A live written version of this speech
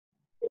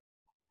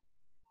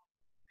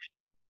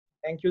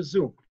Thank you,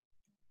 Zoom.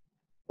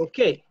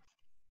 Okay,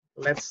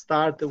 let's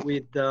start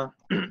with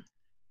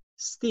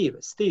Steve.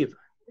 Steve,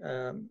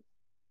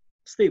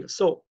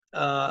 so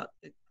I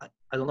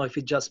don't know if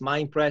it's just my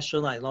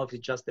impression, I don't know if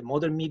it's just the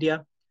modern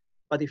media,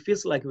 but it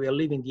feels like we are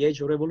living the age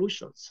of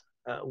revolutions.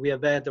 We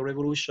have had the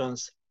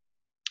revolutions.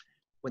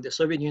 When the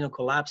Soviet Union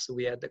collapsed,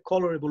 we had the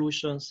color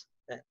revolutions,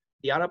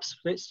 the Arab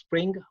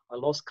Spring, I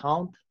lost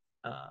count,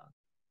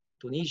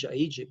 Tunisia,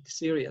 Egypt,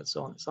 Syria, and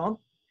so on and so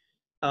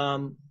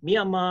on.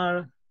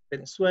 Myanmar,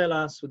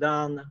 Venezuela,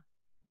 Sudan,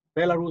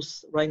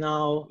 Belarus right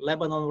now,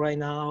 Lebanon right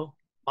now,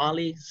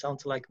 Mali,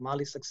 sounds like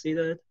Mali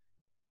succeeded.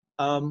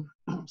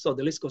 So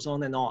the list goes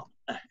on. And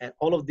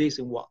all of this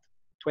in what,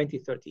 20,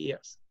 30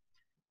 years.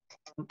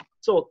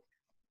 So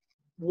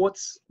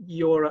what's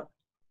your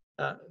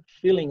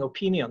feeling,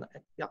 opinion?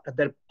 Are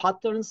there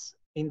patterns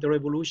in the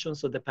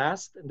revolutions of the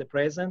past and the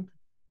present?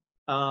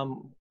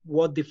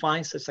 What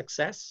defines a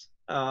success?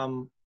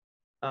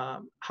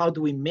 How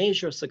do we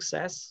measure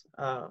success?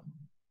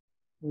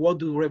 What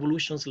do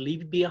revolutions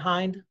leave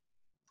behind?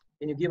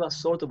 Can you give us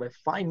sort of a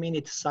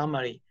 5-minute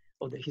summary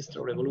of the history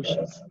of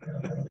revolutions?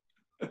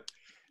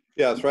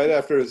 Yes, right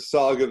after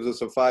Saul gives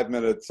us a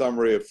 5-minute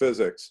summary of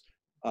physics.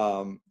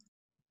 You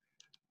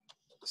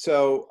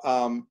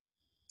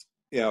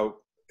know,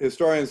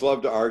 historians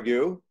love to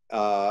argue,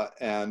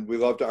 and we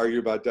love to argue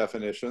about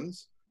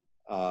definitions.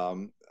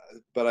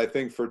 But I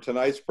think for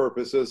tonight's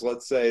purposes,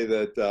 let's say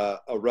that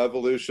a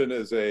revolution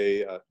is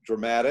a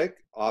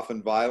dramatic,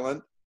 often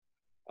violent,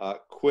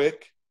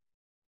 quick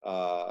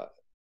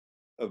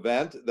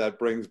event that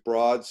brings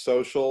broad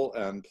social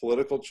and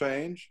political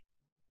change.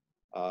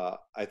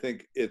 I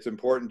think it's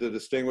important to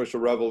distinguish a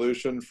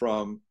revolution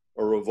from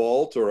a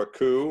revolt or a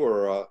coup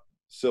or a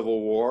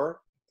civil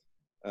war.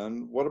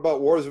 And what about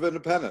wars of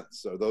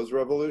independence? Are those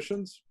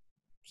revolutions?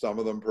 Some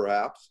of them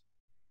perhaps.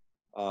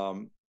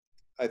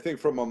 I think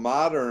from a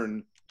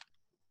modern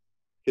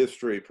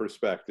history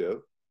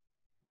perspective,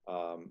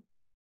 the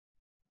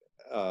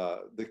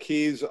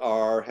keys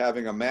are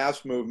having a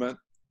mass movement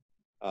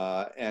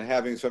and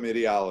having some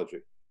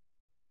ideology.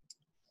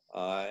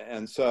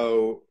 And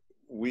so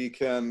we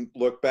can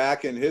look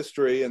back in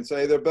history and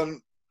say there have been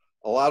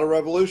a lot of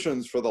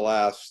revolutions for the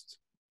last,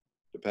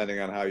 depending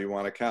on how you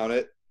want to count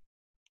it,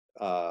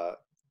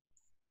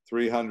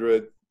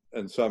 300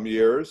 and some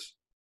years.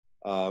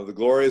 The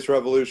Glorious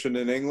Revolution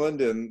in England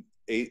in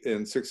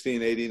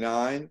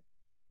 1689,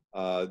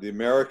 the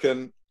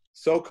American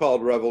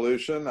so-called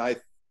revolution, I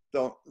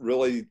don't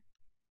really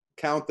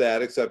count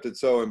that except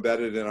it's so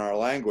embedded in our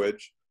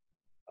language.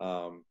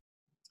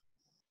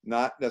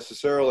 Not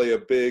necessarily a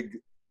big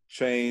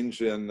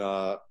change in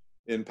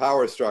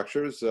power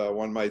structures.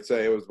 One might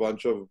say it was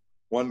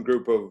one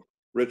group of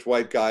rich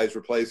white guys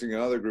replacing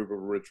another group of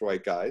rich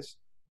white guys.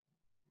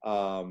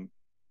 Probably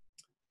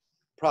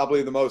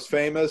the most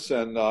famous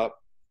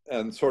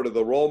and sort of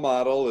the role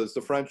model is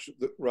the French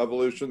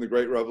Revolution, the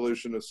Great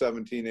Revolution of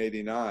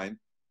 1789.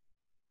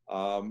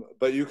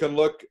 But you can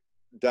look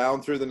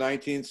down through the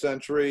 19th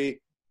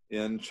century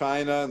in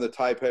China, the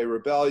Taipei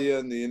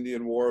Rebellion, the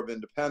Indian War of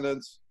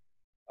Independence,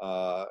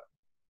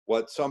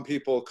 what some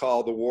people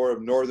call the War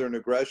of Northern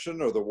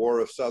Aggression or the War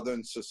of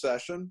Southern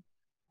Secession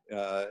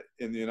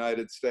in the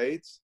United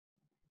States.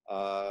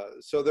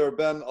 So there have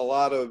been a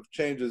lot of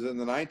changes in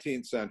the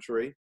 19th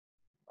century.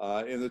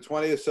 In the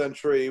 20th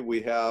century,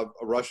 we have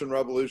a Russian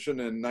Revolution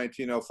in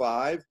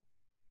 1905.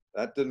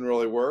 That didn't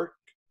really work.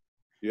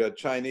 You had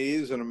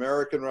Chinese and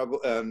American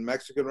and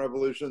Mexican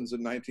revolutions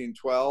in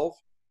 1912.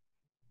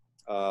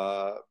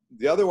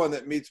 The other one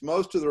that meets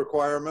most of the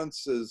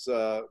requirements is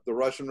the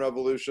Russian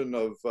Revolution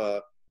of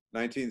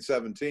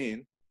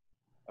 1917.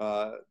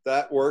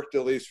 That worked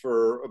at least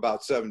for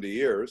about 70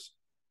 years.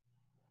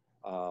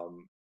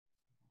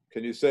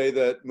 Can you say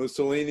that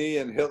Mussolini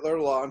and Hitler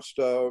launched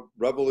a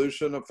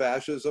revolution of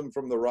fascism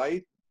from the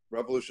right?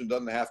 Revolution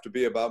doesn't have to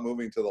be about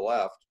moving to the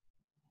left.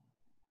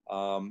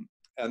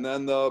 And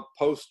then the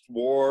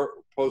post-World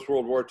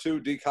War II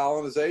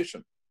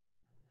decolonization.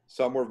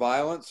 Some were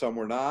violent, some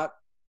were not.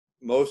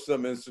 Most of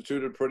them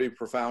instituted pretty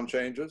profound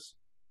changes.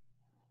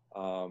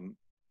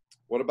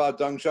 What about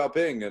Deng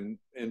Xiaoping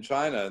in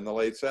China in the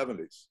late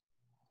 70s?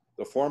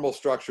 The formal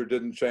structure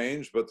didn't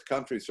change, but the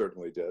country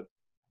certainly did.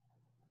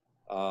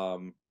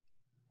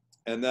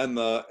 And then,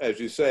 as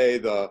you say,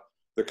 the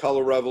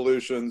color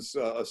revolutions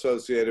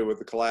associated with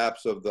the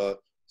collapse of the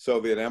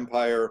Soviet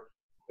Empire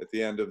at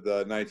the end of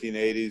the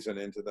 1980s and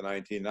into the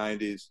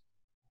 1990s,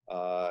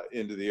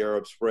 into the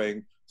Arab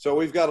Spring. So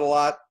we've got a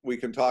lot we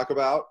can talk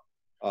about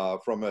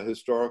from a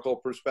historical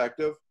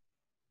perspective.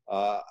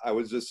 I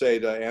would just say,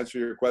 to answer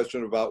your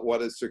question about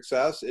what is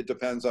success, it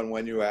depends on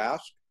when you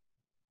ask.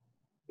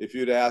 If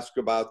you'd ask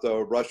about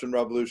the Russian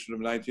Revolution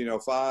of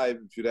 1905,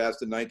 if you'd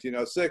asked in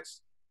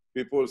 1906,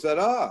 people would have said,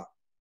 a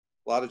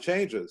lot of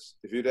changes.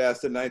 If you'd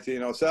asked in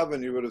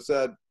 1907, you would have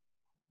said,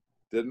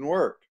 didn't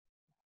work.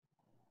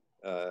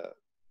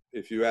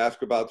 If you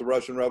ask about the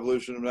Russian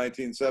Revolution of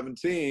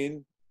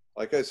 1917,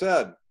 like I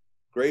said,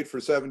 great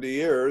for 70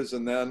 years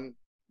and then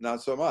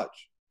not so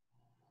much.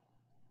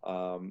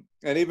 And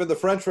even the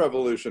French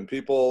Revolution,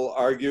 people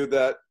argue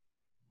that,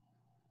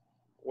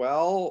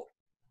 well,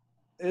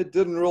 it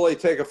didn't really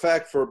take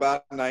effect for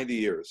about 90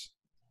 years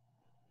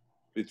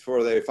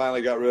before they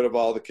finally got rid of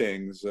all the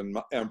kings and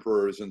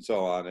emperors and so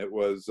on. It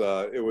was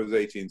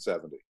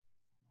 1870.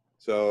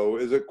 So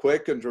is it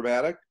quick and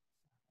dramatic?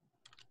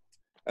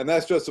 And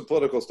that's just the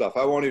political stuff.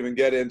 I won't even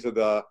get into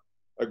the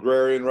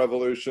agrarian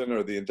revolution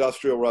or the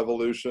industrial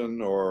revolution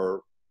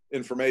or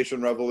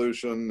information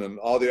revolution and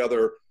all the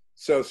other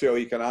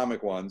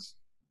socioeconomic ones.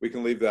 We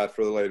can leave that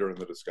for later in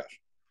the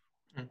discussion.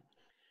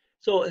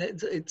 So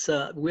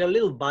we're a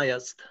little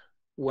biased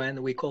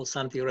when we call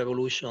something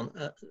revolution.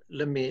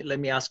 Let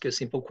me ask you a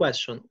simple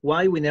question.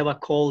 Why we never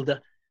called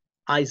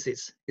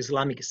ISIS,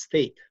 Islamic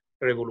State,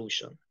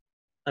 revolution?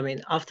 I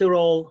mean, after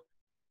all,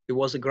 it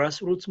was a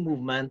grassroots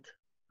movement.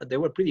 They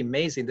were pretty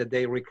amazing that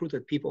they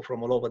recruited people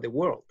from all over the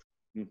world.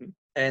 Mm-hmm.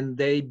 And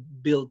they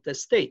built a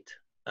state.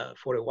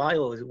 For a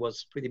while, it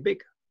was pretty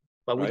big,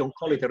 but we don't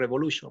call it a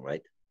revolution,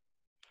 right?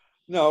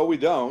 No, we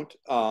don't.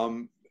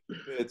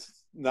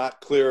 It's not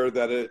clear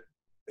that it,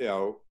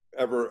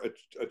 ever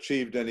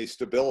achieved any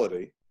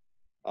stability.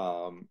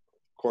 Of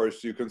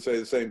course, you can say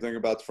the same thing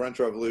about the French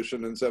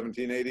Revolution in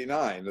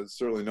 1789. It's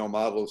certainly no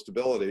model of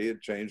stability.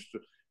 It changed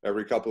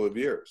every couple of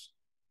years.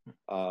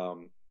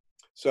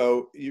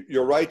 So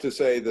you're right to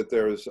say that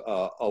there's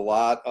a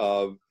lot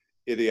of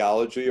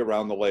ideology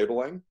around the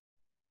labeling.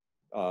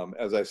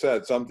 As I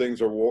said, some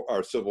things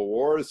are civil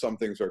wars, some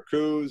things are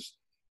coups,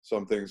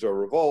 some things are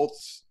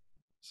revolts,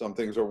 some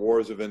things are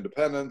wars of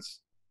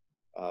independence,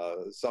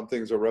 some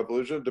things are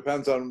revolution. It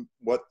depends on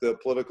what the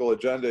political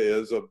agenda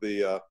is of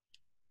the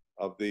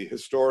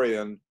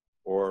historian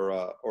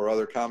or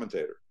other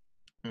commentator.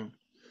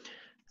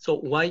 So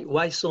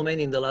why so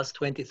many in the last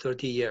 20,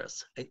 30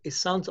 years? It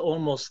sounds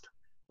almost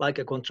like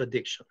a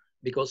contradiction,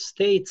 because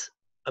states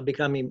are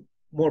becoming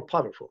more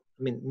powerful.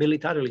 I mean,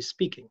 militarily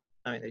speaking.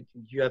 I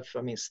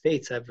mean,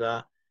 states have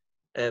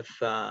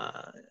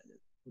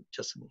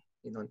just,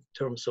 in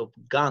terms of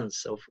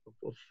guns, of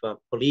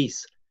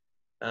police,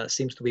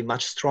 seems to be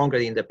much stronger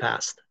in the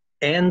past.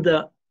 And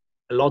a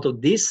lot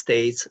of these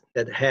states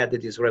that had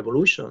these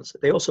revolutions,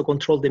 they also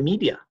control the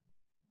media.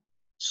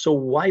 So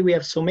why we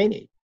have so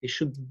many? It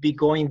should be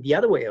going the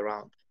other way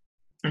around.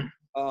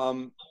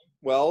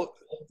 Well,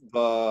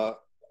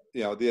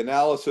 the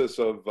analysis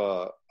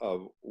of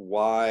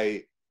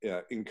why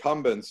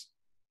incumbents,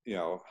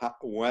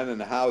 when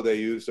and how they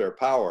use their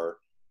power,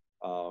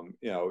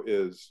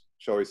 is,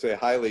 shall we say,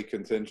 highly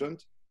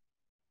contingent.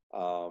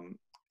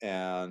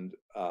 And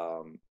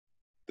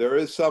there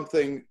is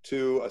something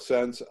to a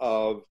sense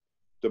of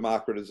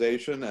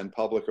democratization and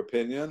public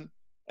opinion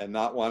and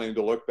not wanting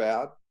to look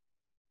bad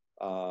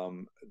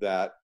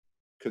that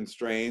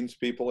constrains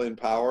people in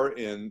power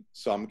in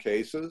some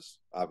cases,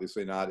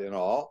 obviously not in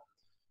all.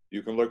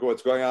 You can look at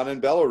what's going on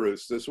in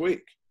Belarus this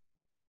week,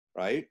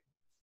 right?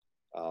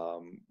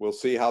 We'll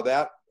see how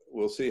that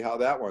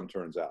one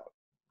turns out.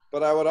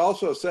 But I would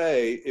also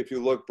say, if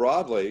you look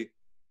broadly,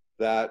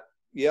 that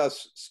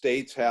yes,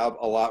 states have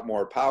a lot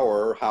more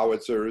power,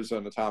 howitzers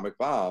and atomic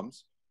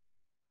bombs,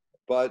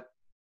 but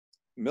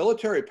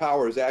military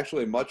power is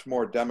actually much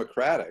more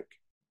democratic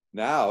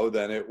now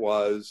than it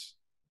was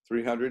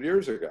 300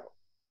 years ago.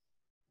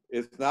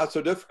 It's not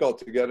so difficult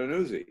to get an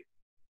Uzi,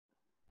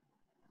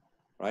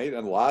 right?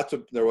 And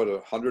there were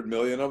 100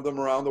 million of them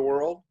around the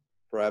world,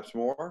 perhaps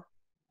more.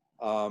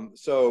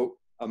 So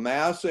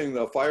amassing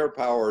the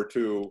firepower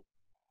to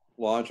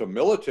launch a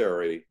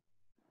military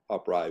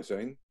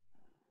uprising,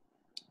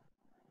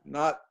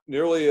 not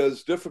nearly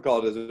as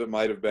difficult as it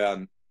might have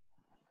been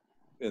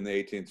in the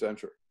 18th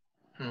century.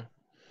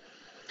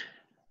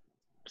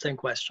 Same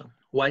question.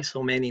 Why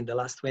so many in the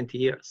last 20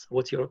 years?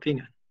 What's your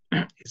opinion?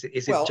 Is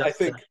it well, just I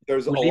think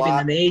there's we live in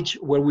an age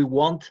where we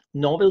want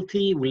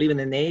novelty? We live in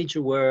an age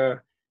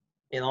where,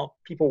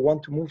 people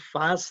want to move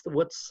fast?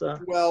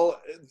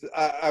 Well,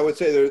 I would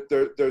say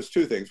there's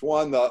two things.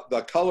 One,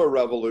 the color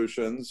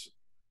revolutions,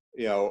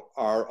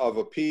 are of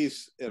a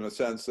piece in a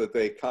sense that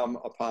they come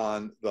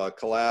upon the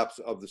collapse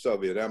of the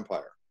Soviet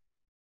Empire,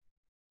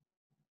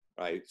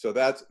 right? So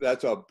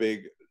that's a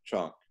big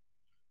chunk.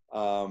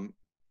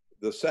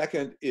 The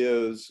second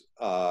is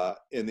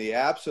in the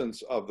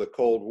absence of the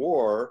Cold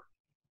War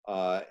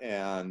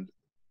and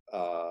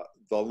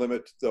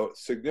the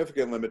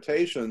significant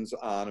limitations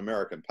on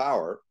American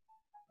power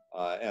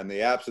and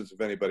the absence of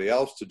anybody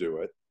else to do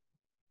it.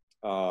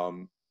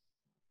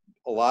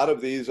 A lot of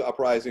these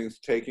uprisings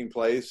taking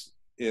place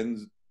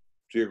in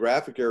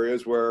geographic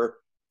areas where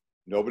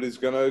nobody's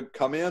going to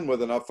come in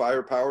with enough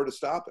firepower to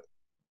stop it.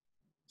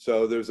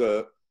 So there's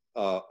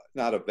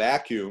not a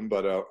vacuum,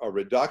 but a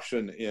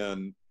reduction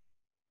in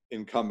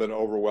incumbent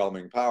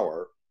overwhelming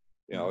power.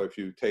 If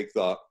you take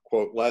the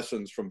quote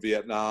lessons from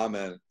Vietnam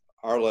and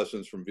our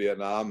lessons from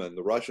Vietnam and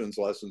the Russians'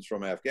 lessons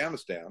from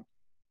Afghanistan,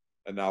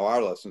 and now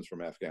our lessons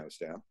from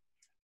Afghanistan,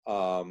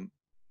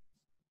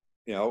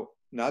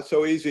 not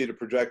so easy to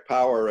project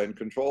power and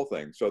control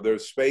things. So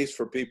there's space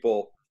for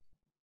people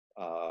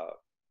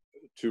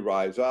to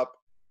rise up.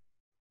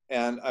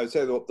 And I would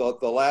say the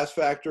last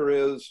factor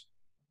is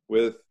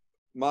with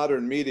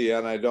modern media,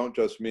 and I don't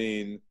just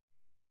mean,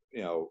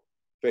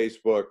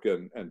 Facebook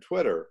and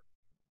Twitter.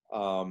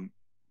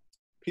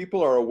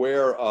 People are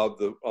aware of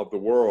the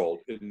world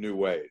in new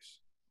ways,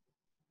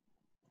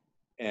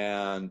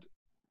 and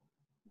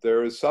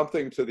there is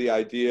something to the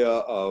idea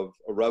of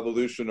a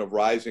revolution of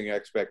rising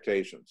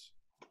expectations.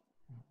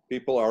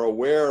 People are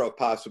aware of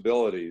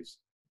possibilities,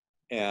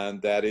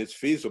 and that it's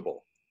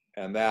feasible,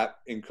 and that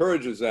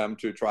encourages them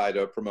to try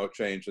to promote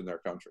change in their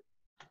country.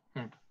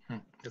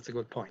 That's a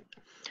good point.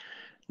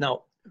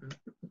 Now,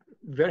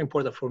 very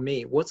important for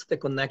me, what's the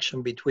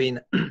connection between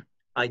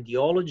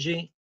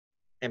ideology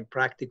and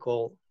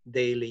practical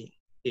daily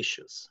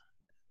issues?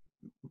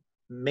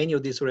 Many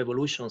of these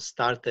revolutions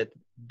started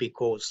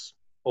because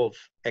of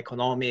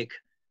economic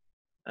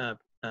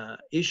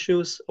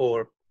issues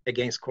or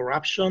against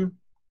corruption.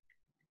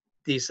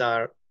 These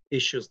are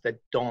issues that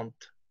don't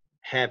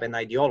have an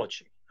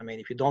ideology. I mean,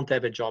 if you don't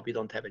have a job, you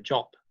don't have a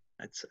job.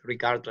 It's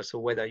regardless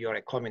of whether you're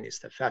a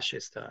communist, a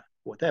fascist,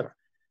 whatever.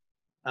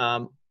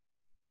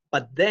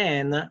 But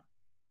then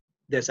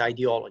there's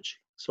ideology.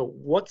 So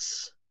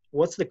what's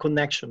the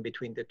connection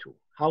between the two?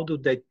 How do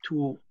the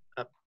two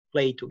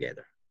play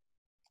together?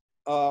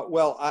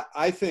 Well,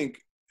 I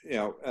think,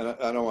 and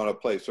I don't want to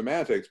play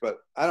semantics, but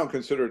I don't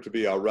consider it to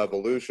be a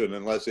revolution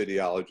unless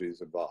ideology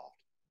is involved,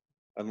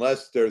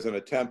 unless there's an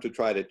attempt to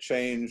try to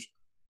change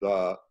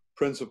the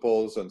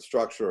principles and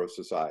structure of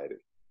society.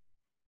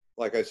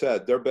 Like I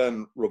said, there have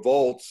been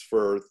revolts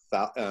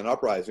and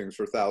uprisings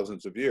for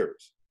thousands of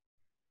years.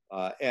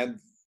 And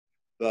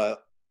the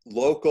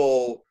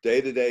local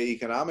day-to-day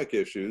economic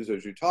issues,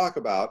 as you talk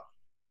about,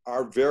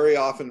 are very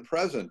often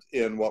present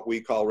in what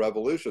we call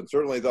revolution.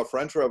 Certainly the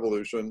French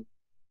Revolution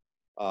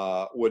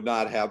would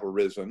not have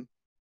arisen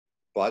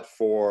but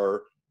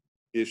for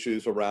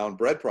issues around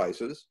bread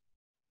prices.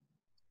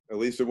 At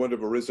least it wouldn't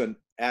have arisen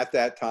at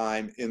that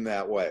time in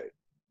that way.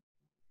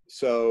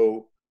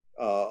 So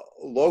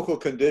local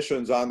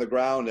conditions on the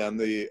ground and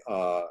the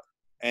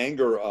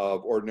anger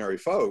of ordinary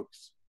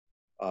folks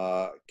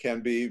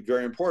can be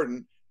very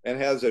important, and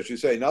has, as you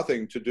say,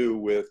 nothing to do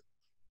with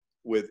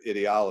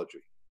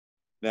ideology.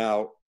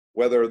 Now,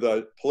 whether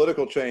the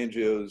political change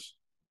is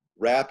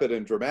rapid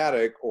and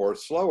dramatic or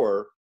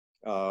slower,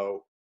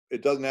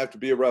 it doesn't have to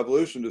be a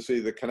revolution to see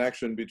the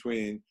connection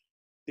between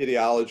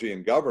ideology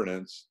and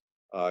governance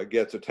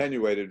gets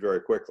attenuated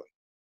very quickly.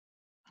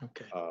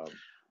 Okay.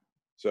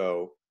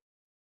 So,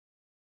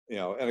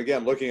 and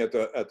again, looking at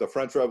the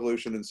French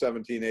Revolution in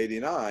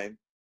 1789,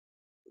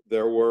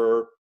 there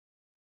were,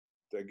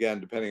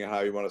 again, depending on how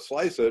you want to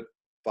slice it,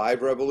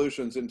 5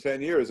 revolutions in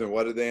 10 years. And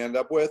what did they end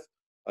up with?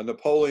 A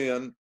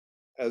Napoleon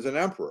as an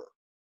emperor.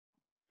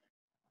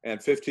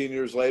 And 15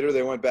 years later,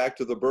 they went back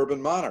to the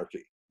Bourbon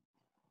monarchy.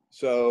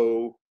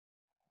 So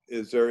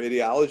is there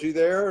ideology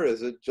there?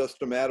 Is it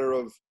just a matter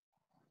of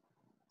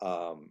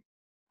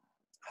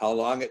how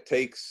long it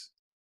takes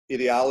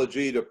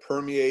ideology to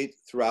permeate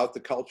throughout the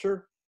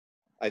culture?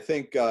 I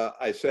think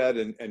I said,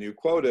 and you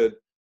quoted,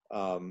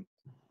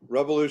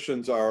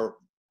 revolutions are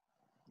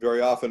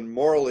very often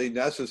morally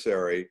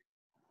necessary,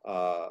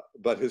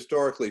 but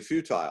historically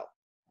futile,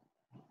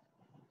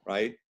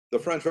 right? The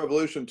French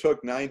Revolution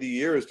took 90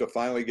 years to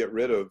finally get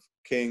rid of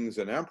kings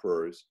and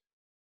emperors,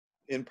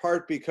 in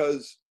part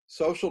because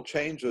social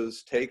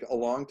changes take a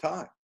long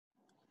time.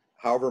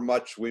 However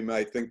much we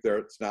might think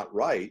it's not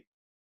right,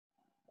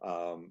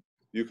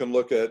 you can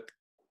look at,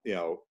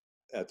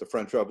 at the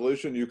French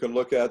Revolution, you can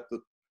look at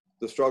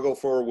the struggle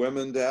for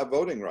women to have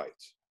voting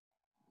rights,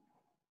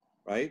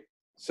 right?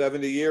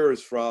 70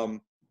 years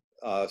from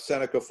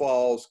Seneca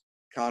Falls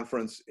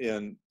Conference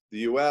in the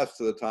US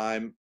to the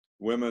time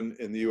women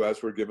in the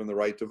US were given the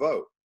right to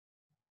vote.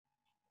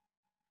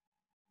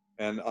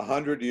 And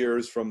 100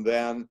 years from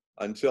then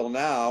until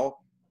now,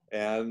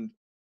 and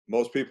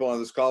most people on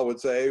this call would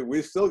say,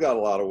 we've still got a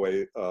lot of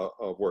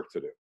work to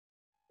do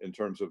in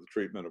terms of the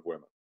treatment of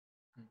women.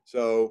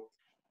 So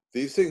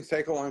these things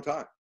take a long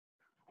time.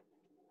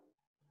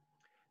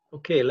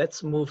 Okay,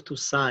 let's move to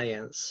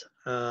science.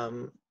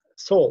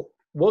 So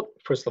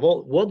first of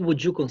all, what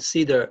would you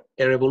consider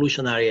a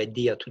revolutionary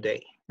idea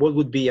today? What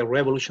would be a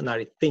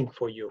revolutionary thing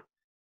for you?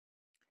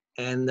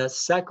 And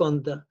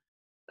second,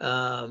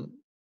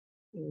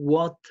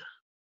 what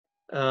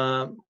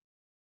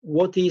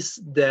is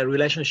the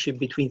relationship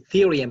between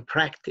theory and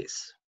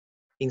practice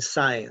in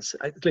science,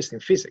 at least in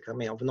physics? I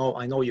mean,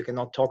 I know you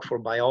cannot talk for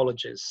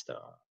biologists,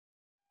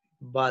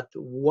 but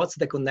what's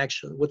the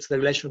connection? What's the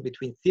relation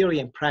between theory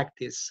and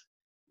practice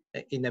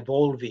in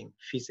evolving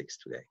physics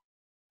today?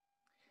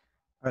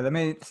 All right,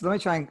 let me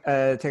try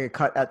and take a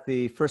cut at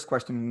the first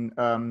question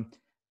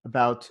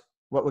about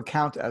what would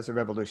count as a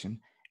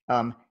revolution.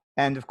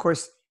 And of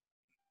course,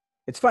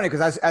 it's funny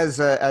because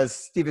as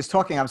Steve is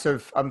talking,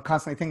 I'm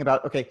constantly thinking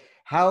about, okay,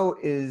 how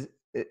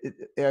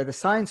are the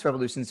science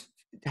revolutions,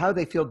 how do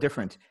they feel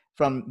different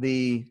from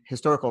the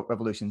historical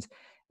revolutions?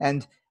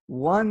 And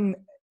one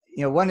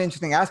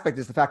interesting aspect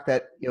is the fact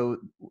that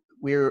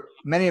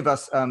many of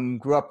us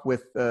grew up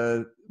with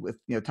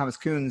Thomas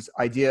Kuhn's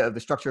idea of the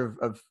structure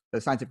of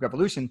the scientific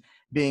revolution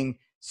being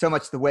so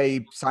much the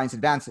way science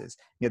advances.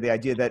 The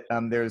idea that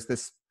there's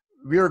this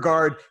rear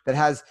guard that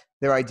has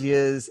their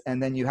ideas,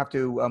 and then you have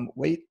to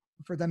wait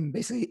for them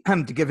basically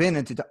to give in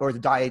and to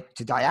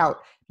die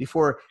out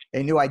before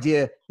a new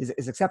idea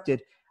is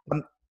accepted.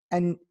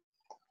 And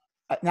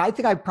I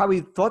think I probably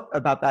thought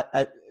of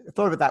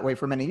it that way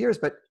for many years,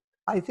 but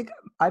I think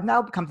I've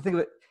now come to think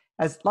of it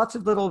as lots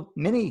of little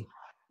mini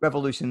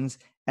revolutions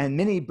and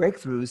mini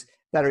breakthroughs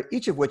that are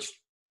each of which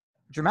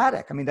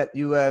dramatic. I mean, that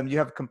you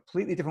have a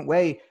completely different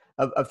way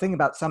of thinking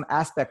about some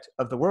aspect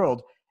of the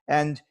world,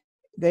 and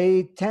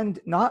they tend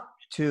not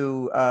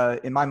to,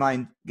 in my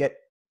mind, get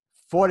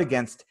fought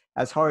against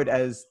as hard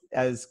as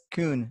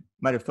Kuhn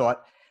might have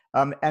thought,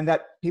 and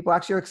that people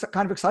actually are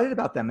kind of excited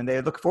about them and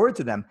they look forward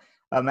to them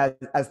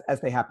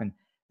as they happen.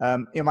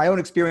 My own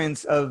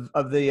experience of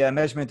the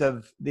measurement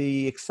of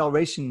the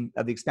acceleration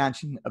of the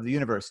expansion of the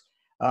universe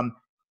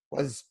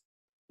was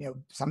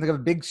something of a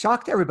big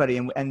shock to everybody,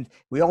 and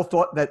we all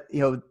thought that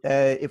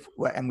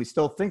and we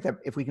still think that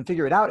if we can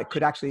figure it out, it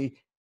could actually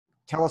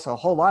tell us a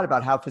whole lot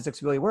about how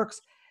physics really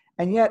works.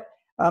 And yet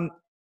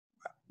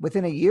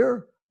within a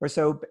year or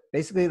so,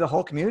 basically the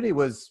whole community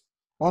was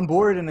on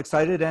board and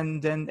excited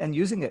and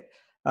using it.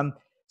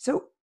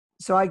 So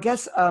I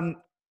guess when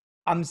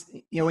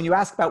you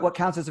ask about what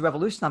counts as a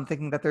revolution, I'm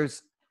thinking that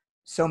there's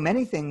so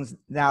many things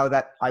now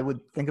that I would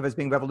think of as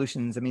being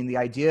revolutions. I mean, the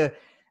idea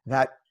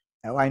that,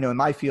 I know in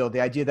my field,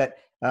 the idea that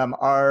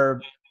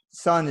our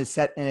sun is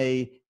set in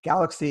a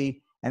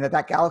galaxy and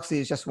that galaxy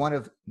is just one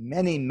of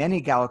many, many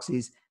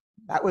galaxies,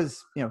 that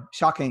was,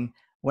 shocking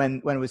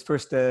when it was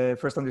first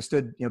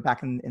understood,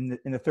 back in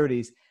the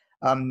 30s.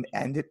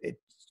 And it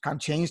kind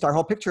of changed our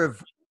whole picture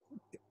of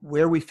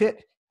where we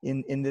fit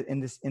in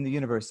the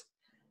universe.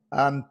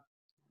 Of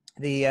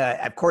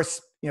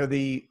course,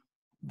 the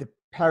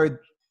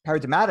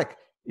paradigmatic,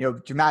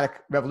 dramatic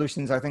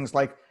revolutions are things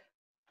like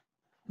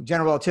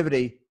general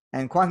relativity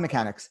and quantum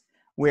mechanics,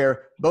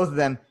 where both of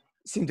them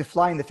seem to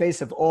fly in the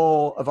face of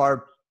all of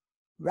our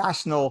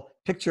rational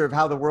picture of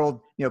how the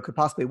world, could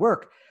possibly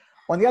work.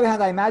 On the other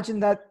hand, I imagine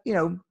that,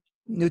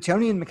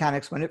 Newtonian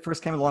mechanics, when it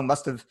first came along,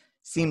 must have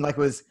seemed like it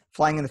was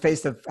flying in the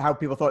face of how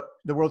people thought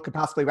the world could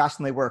possibly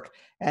rationally work.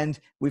 And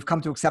we've come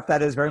to accept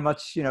that as very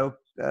much,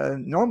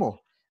 normal,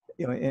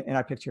 in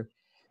our picture.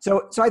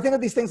 So I think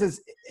of these things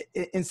as,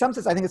 in some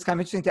sense, I think it's kind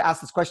of interesting to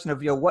ask this question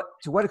of,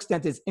 to what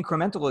extent is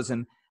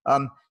incrementalism,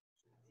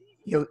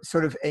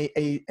 sort of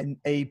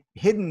a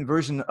hidden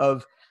version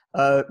of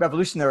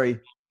revolutionary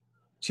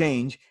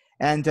change.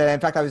 And in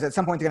fact, I was at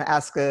some point going to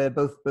ask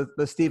both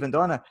Steve and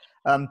Dawna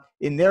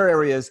in their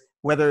areas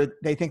whether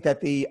they think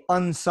that the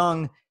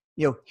unsung,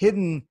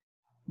 hidden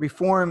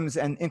reforms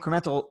and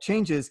incremental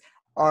changes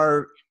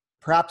are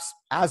perhaps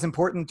as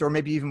important or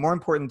maybe even more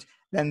important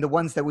than the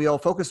ones that we all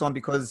focus on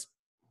because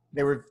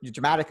they were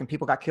dramatic and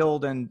people got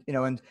killed and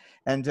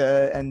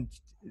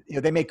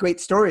they make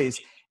great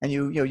stories. And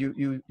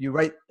you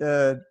write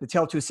the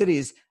Tale of Two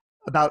Cities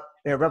about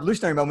a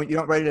revolutionary moment. You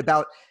don't write it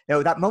about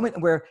that moment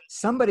where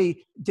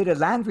somebody did a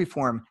land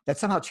reform that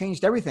somehow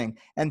changed everything,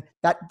 and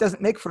that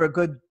doesn't make for a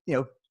good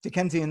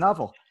Dickensian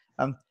novel.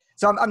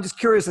 So I'm just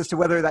curious as to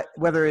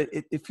whether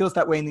it feels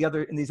that way in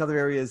these other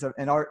areas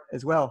in art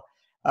as well.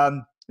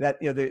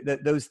 That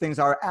those things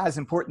are as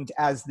important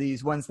as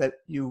these ones that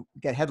you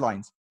get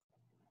headlines.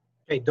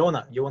 Hey,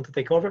 Dawna, you want to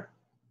take over?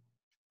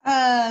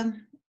 I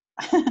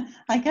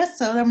guess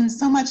so. I mean,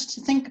 so much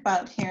to think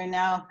about here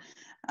now.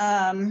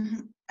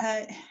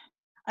 I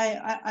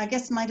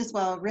guess might as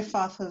well riff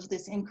off of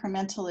this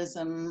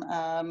incrementalism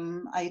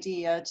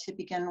idea to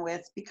begin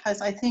with,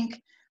 because I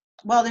think,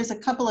 well, there's a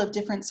couple of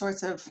different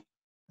sorts of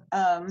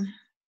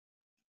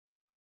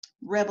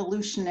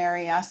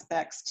revolutionary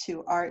aspects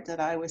to art that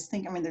I was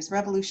thinking. I mean, there's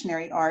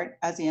revolutionary art,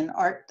 as in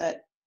art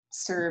that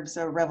serves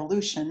a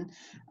revolution,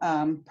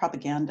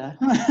 propaganda,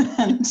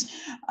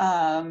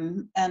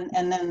 and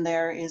then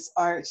there is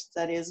art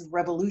that is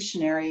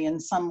revolutionary in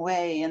some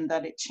way, in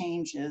that it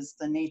changes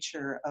the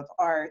nature of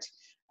art,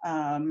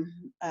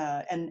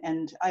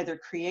 and either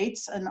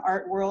creates an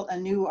art world, a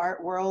new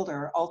art world,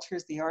 or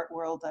alters the art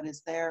world that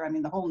is there. I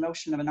mean, the whole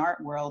notion of an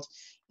art world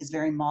is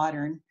very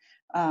modern,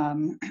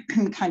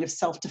 kind of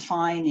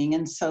self-defining,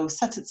 and so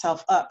sets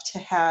itself up to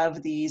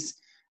have these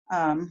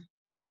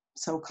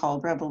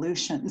so-called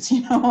revolutions,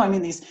 I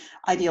mean, these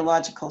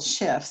ideological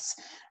shifts.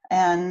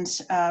 And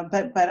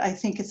but I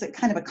think it's a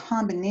kind of a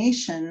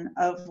combination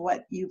of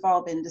what you've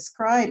all been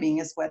describing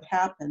is what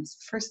happens.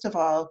 First of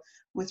all,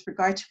 with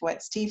regard to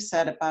what Steve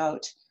said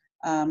about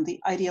the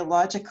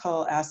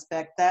ideological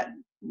aspect, that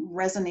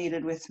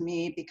resonated with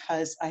me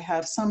because I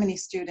have so many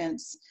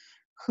students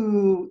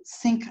who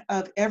think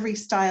of every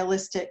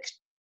stylistic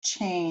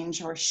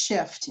change or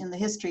shift in the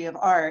history of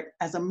art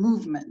as a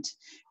movement.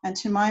 And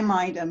to my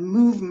mind, a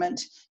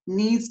movement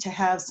needs to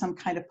have some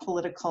kind of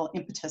political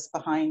impetus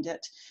behind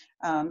it.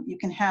 You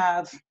can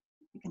have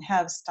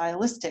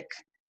stylistic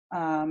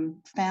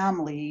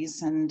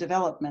families and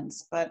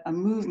developments, but a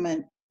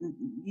movement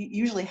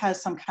usually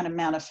has some kind of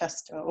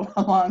manifesto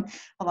along.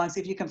 So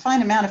if you can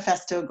find a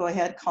manifesto, go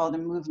ahead, call it a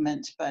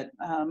movement. But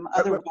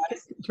otherwise,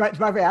 do you mind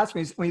if I ask,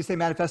 when you say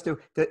manifesto,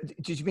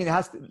 did you mean it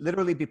has to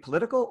literally be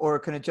political, or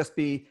can it just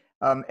be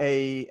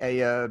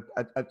a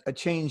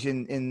change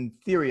in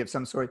theory of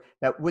some sort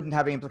that wouldn't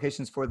have any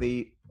implications for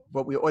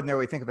what we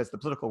ordinarily think of as the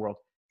political world?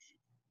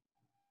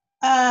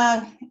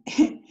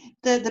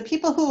 The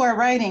people who are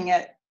writing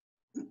it,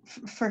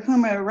 for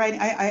whom are writing,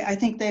 I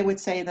think they would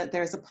say that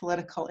there's a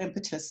political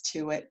impetus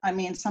to it. I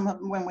mean, some of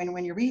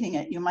when you're reading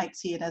it, you might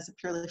see it as a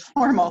purely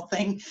formal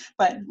thing,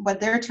 but what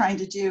they're trying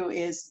to do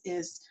is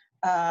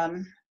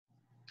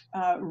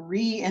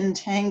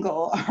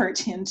re-entangle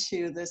art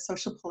into the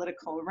social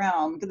political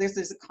realm.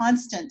 There's a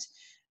constant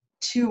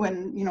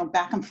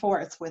back and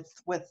forth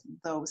with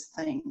those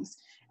things.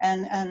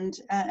 And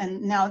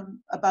now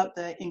about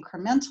the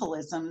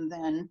incrementalism,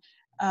 then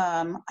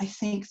I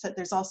think that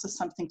there's also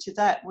something to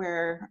that,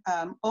 where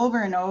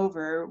over and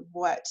over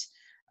what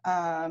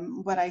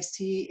I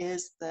see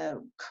is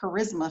the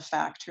charisma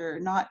factor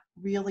not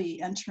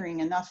really entering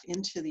enough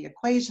into the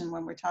equation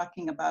when we're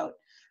talking about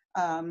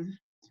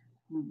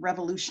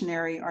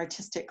revolutionary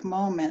artistic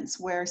moments,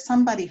 where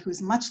somebody who's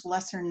much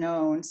lesser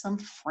known, some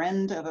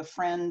friend of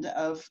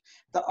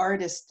the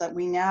artist that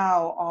we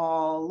now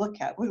all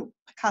look at,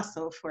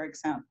 Picasso, for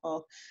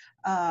example,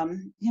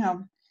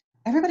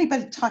 everybody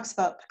talks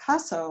about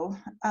Picasso,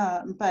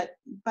 but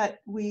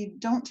we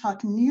don't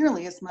talk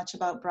nearly as much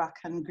about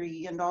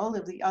Braque-Henry and all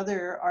of the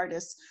other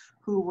artists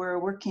who were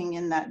working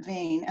in that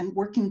vein and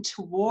working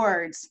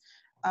towards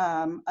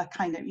a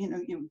kind of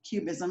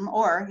cubism,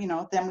 or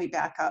then we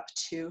back up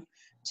to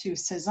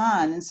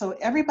Cézanne. And so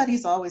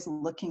everybody's always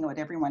looking at what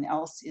everyone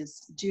else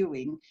is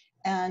doing.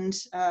 And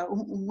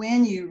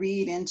when you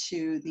read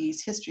into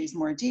these histories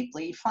more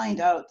deeply, you find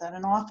out that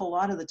an awful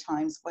lot of the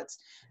times what's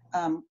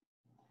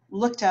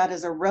looked at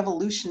as a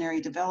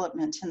revolutionary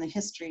development in the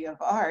history of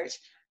art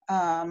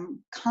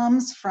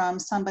comes from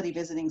somebody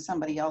visiting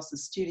somebody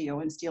else's studio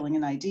and stealing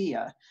an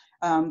idea.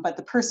 But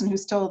the person who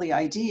stole the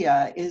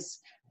idea is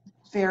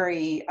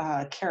very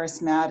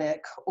charismatic,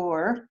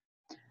 or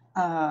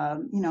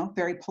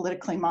very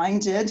politically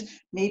minded,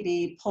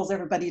 maybe pulls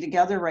everybody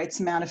together, writes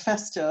a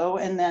manifesto,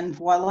 and then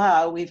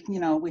voila,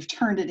 we've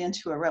turned it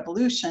into a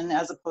revolution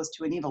as opposed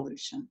to an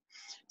evolution.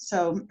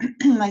 So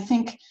I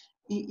think,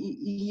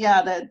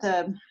 yeah,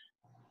 the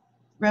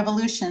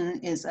revolution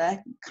is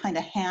a kind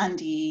of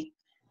handy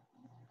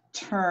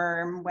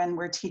term when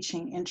we're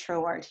teaching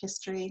intro art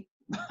history,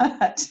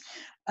 but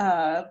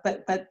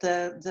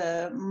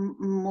the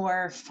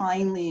more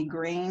finely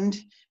grained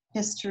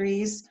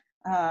histories,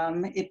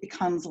 it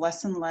becomes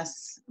less and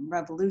less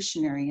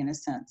revolutionary in a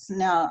sense.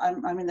 Now,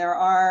 I mean, there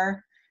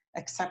are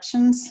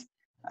exceptions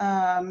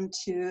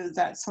to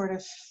that sort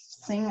of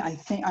thing, I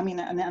think. I mean,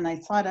 and I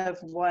thought of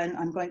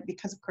one.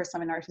 Because of course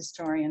I'm an art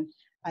historian,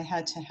 I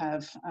had to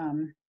have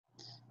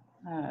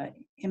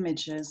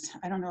images.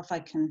 I don't know if I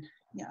can,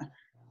 yeah.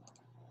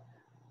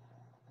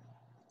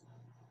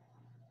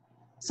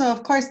 So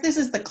of course, this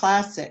is the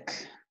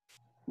classic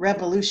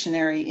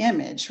revolutionary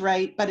image,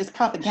 right? But it's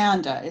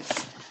propaganda.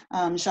 It's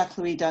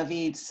Jacques-Louis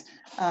David's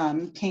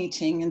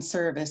painting in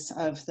service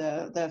of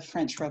the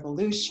French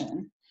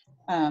Revolution.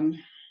 And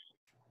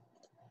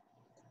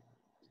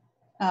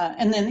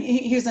then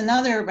here's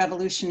another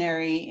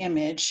revolutionary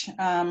image,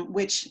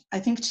 which I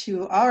think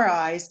to our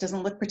eyes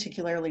doesn't look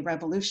particularly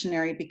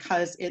revolutionary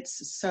because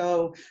it's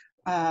so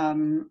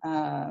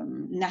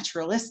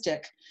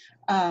naturalistic.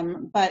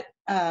 But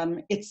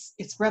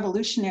it's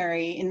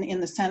revolutionary in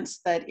the sense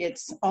that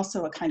it's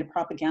also a kind of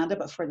propaganda,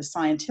 but for the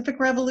scientific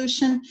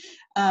revolution.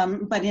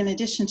 But in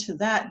addition to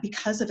that,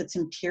 because of its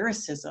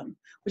empiricism,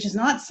 which is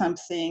not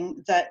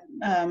something that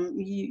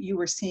you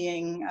were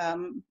seeing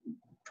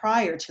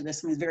prior to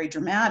this. I mean, it's very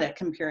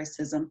dramatic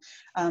empiricism,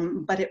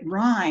 but it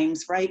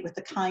rhymes, right, with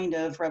the kind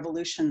of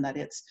revolution that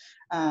it's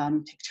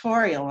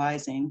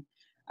pictorializing.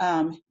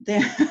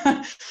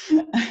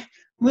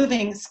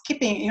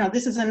 Skipping,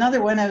 this is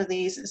another one of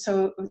these.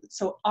 So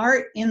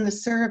art in the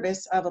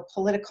service of a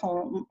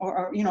political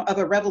or of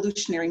a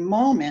revolutionary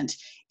moment.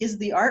 Is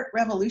the art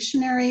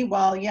revolutionary?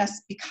 Well,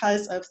 yes,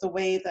 because of the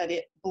way that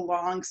it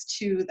belongs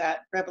to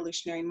that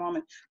revolutionary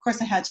moment. Of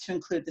course, I had to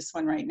include this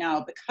one right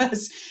now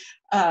because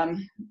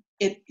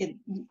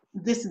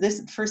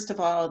this first of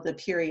all, the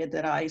period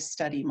that I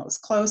study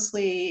most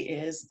closely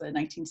is the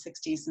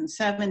 1960s and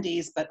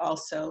 70s, but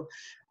also,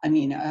 I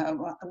mean,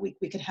 we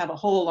could have a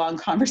whole long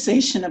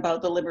conversation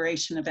about the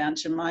liberation of Aunt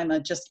Jemima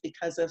just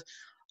because of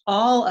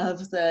all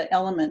of the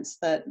elements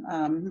that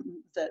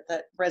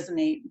that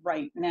resonate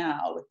right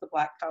now with the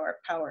Black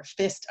Power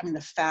fist. I mean,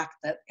 the fact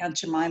that Aunt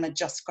Jemima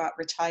just got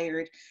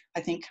retired, I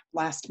think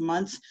last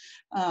month,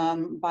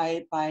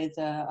 by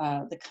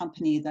the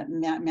company that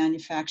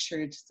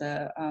manufactured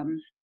the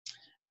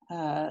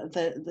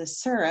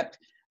syrup,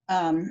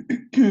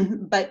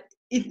 but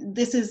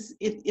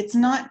it's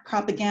not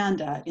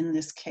propaganda in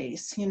this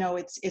case.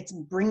 It's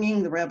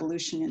bringing the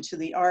revolution into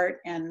the art,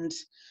 and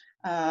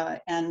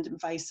and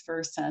vice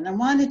versa. And I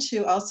wanted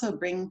to also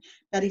bring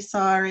Betty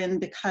Saar in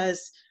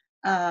because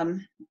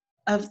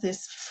of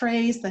this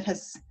phrase that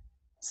has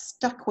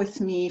stuck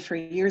with me for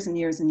years and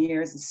years and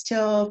years. It's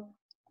still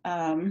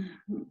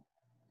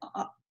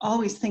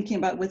always thinking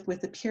about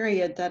with the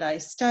period that I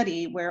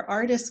study, where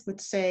artists would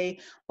say,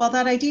 well,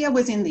 that idea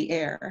was in the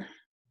air.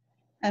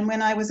 And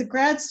when I was a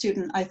grad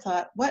student, I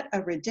thought, what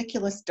a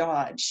ridiculous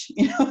dodge.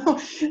 You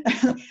know,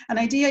 an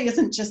idea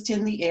isn't just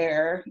in the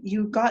air.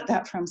 You got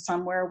that from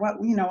somewhere. What,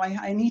 you know,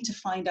 I need to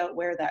find out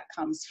where that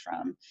comes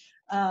from.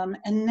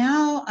 And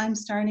now I'm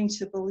starting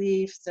to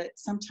believe that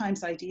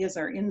sometimes ideas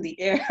are in the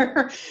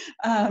air,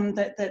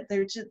 that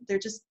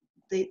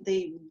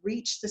they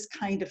reach this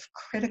kind of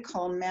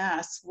critical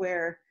mass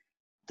where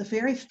the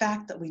very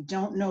fact that we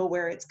don't know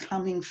where it's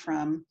coming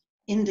from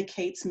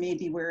indicates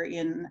maybe we're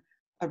in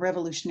a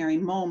revolutionary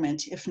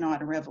moment, if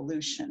not a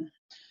revolution.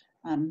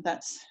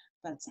 That's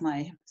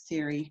my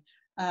theory.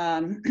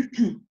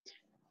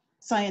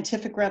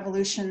 Scientific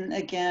revolution,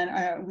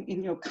 again,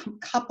 you know,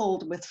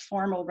 coupled with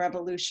formal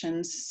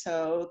revolutions.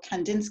 So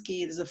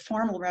Kandinsky is a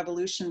formal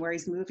revolution where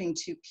he's moving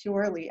to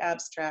purely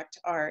abstract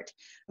art.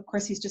 Of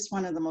course, he's just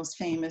one of the most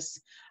famous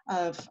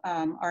of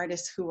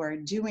artists who are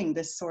doing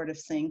this sort of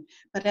thing.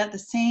 But at the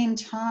same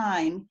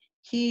time,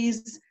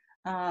 he's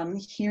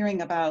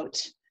hearing about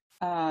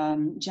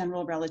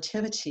general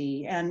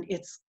relativity, and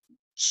it's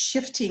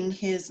shifting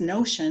his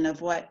notion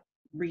of what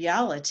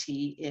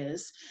reality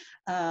is.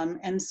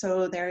 And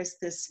so there's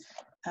this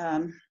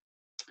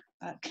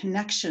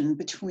connection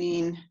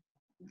between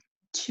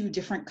two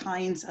different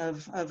kinds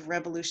of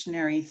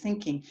revolutionary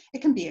thinking.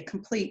 It can be a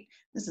complete,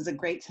 this is a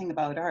great thing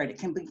about art, it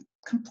can be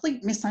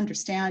complete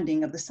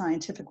misunderstanding of the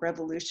scientific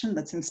revolution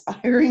that's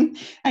inspiring,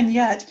 and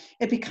yet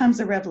it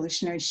becomes a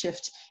revolutionary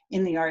shift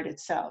in the art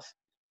itself.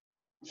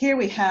 Here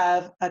we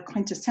have a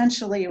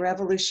quintessentially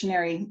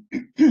revolutionary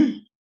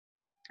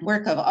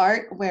work of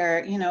art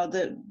where, you know,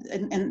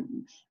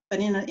 but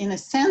in a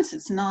sense,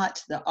 it's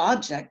not the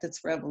object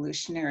that's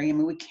revolutionary. I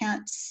mean, we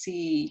can't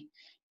see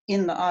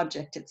in the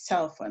object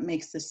itself what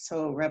makes this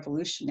so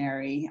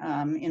revolutionary.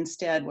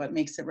 Instead, what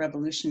makes it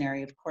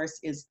revolutionary, of course,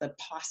 is the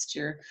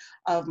posture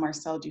of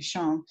Marcel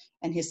Duchamp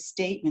and his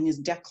statement, his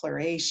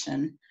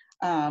declaration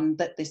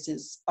that this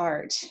is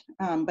art.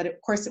 But of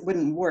course it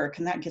wouldn't work.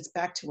 And that gets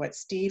back to what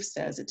Steve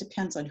says. It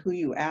depends on who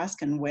you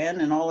ask and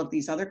when and all of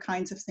these other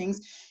kinds of things.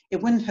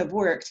 It wouldn't have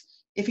worked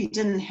if he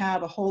didn't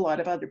have a whole lot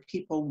of other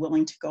people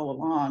willing to go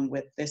along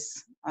with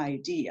this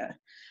idea.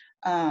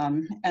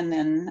 And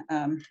then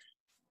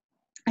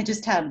I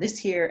just have this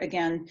here,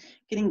 again,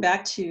 getting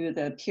back to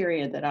the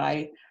period that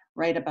I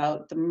write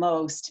about the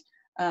most.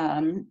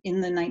 In the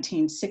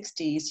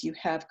 1960s, you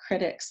have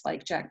critics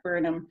like Jack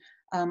Burnham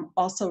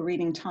also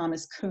reading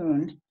Thomas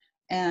Kuhn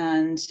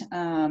and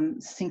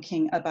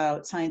thinking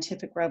about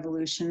scientific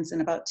revolutions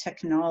and about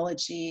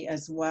technology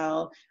as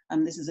well.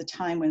 This is a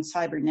time when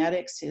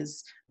cybernetics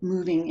is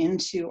moving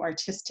into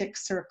artistic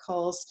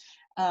circles,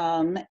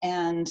 and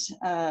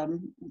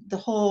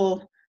the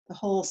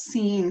whole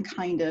scene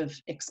kind of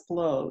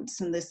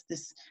explodes. And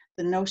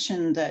the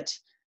notion that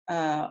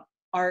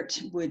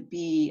art would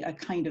be a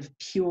kind of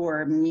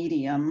pure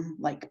medium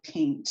like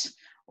paint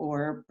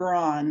or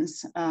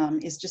bronze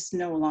is just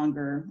no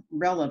longer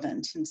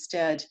relevant.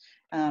 Instead,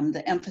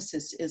 the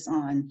emphasis is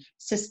on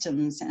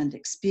systems and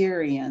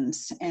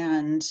experience,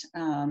 and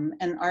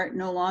art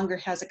no longer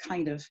has a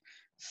kind of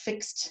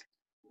fixed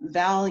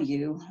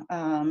value.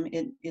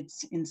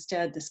 It's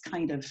instead this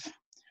kind of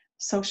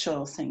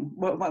social thing.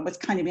 What's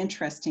kind of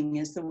interesting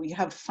is that we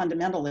have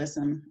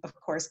fundamentalism, of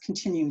course,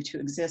 continuing to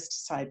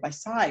exist side by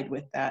side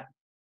with that.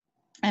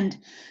 And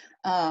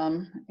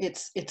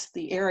it's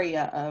the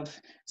area of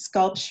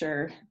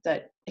sculpture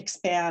that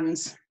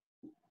expands,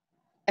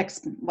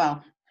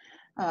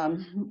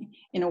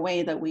 in a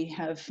way that we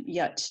have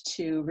yet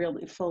to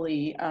really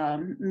fully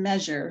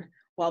measure,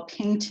 while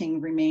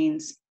painting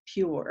remains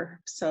pure.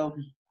 So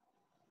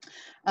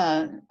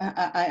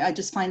I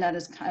just find that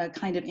as a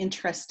kind of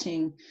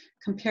interesting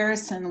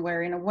comparison,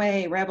 where in a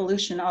way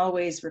revolution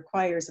always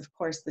requires, of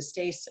course, the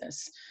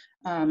stasis.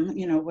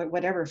 You know,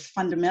 whatever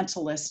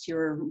fundamentalist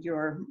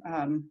you're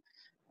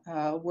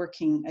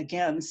working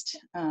against,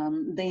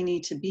 they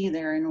need to be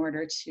there in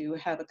order to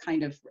have a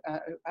kind of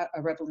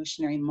a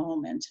revolutionary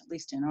moment, at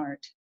least in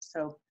art.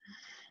 So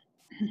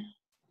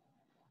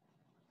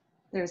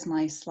there's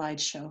my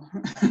slideshow.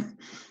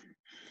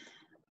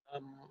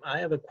 I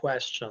have a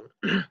question.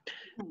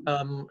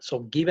 So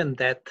given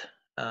that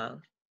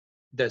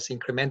there's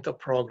incremental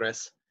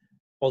progress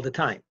all the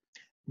time,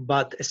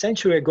 but a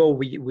century ago,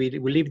 we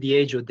lived the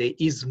age of the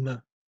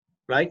ism,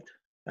 right?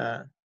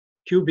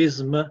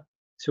 Cubism,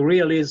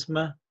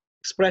 surrealism,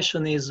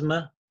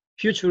 expressionism,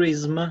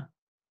 futurism,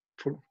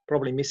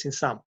 probably missing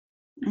some.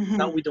 Mm-hmm.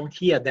 Now we don't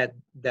hear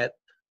that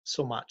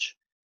so much.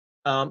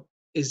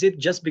 Is it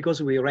just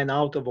because we ran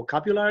out of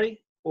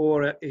vocabulary,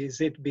 or is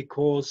it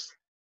because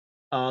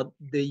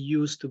there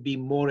used to be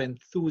more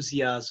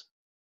enthusiasm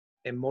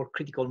and more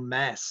critical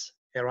mass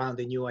around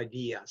the new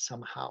idea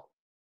somehow?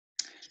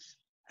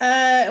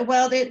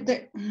 Well,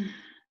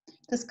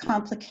 it's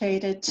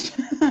complicated.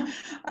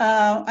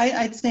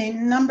 I'd say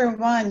number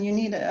one, you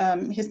need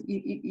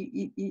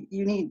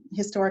you need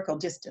historical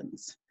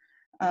distance.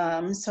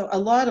 So a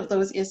lot of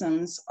those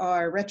isms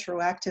are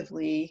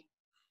retroactively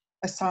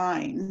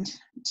assigned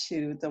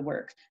to the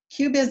work.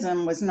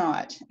 Cubism was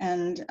not,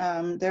 and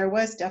there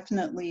was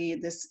definitely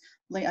this.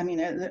 I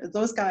mean,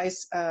 those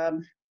guys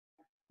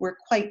were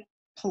quite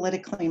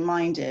politically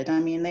minded. I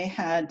mean, they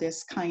had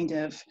this kind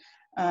of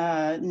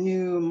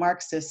new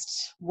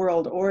Marxist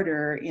world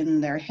order in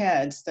their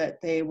heads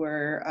that they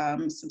were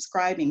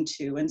subscribing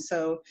to. And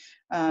so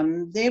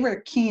they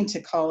were keen to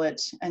call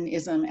it an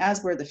ism,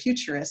 as were the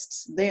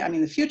futurists.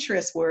 The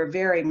futurists were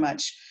very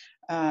much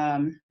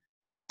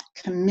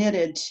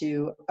committed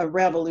to a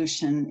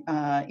revolution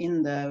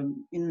in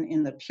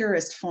the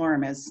purest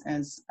form,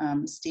 as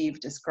Steve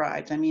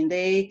described. I mean,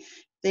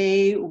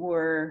 they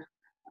were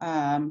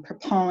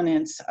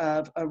proponents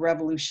of a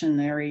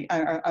revolutionary,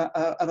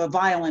 of a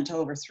violent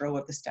overthrow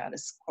of the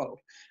status quo.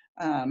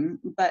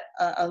 But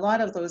a lot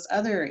of those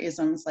other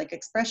isms, like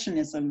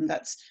expressionism,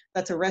 that's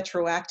a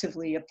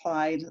retroactively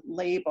applied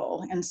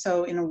label. And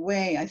so in a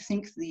way, I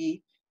think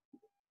the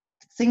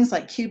things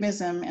like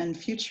Cubism and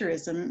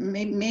Futurism,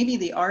 maybe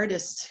the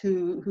artists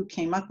who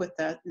came up with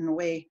that in a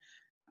way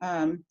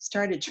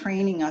started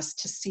training us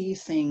to see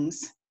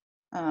things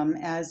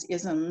as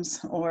isms,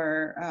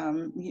 or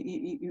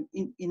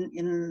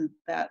in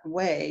that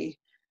way.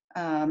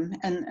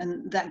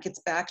 And that gets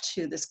back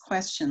to this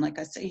question, like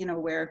I say,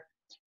 where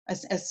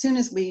as soon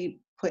as we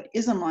put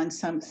ism on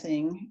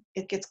something,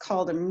 it gets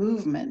called a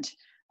movement.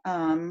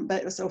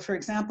 But so, for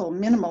example,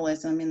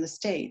 minimalism in the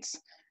States,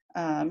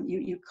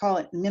 you call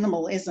it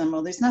minimalism.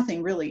 Well, there's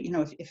nothing really,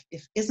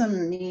 if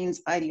ism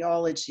means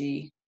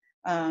ideology,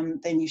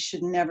 then you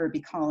should never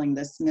be calling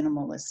this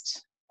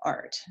minimalist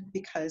art,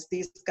 because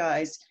these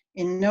guys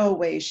in no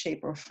way, shape,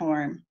 or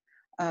form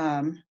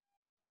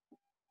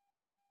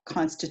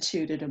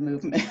constituted a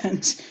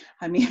movement.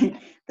 I mean,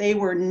 they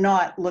were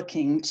not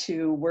looking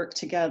to work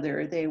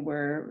together. They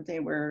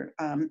were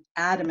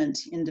adamant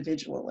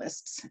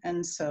individualists.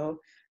 And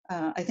so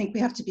I think we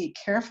have to be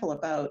careful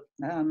about,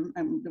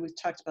 and we've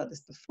talked about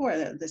this before,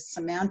 the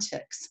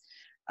semantics,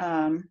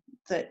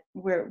 that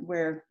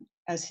where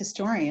as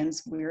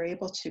historians, we were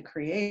able to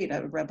create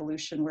a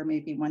revolution where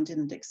maybe one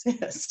didn't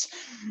exist.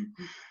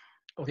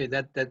 Okay,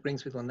 that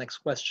brings me to the next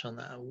question.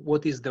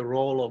 What is the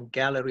role of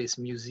galleries,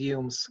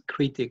 museums,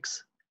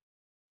 critics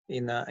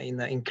in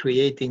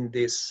creating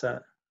this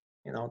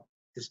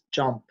this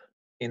jump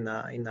in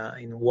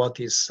what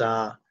is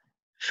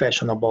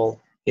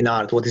fashionable in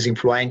art, what is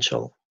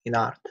influential in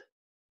art?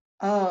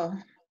 Oh,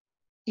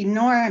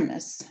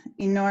 enormous.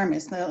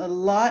 A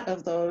lot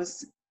of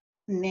those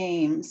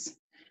names.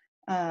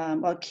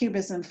 Well,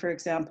 Cubism, for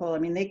example, I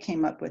mean, they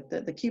came up with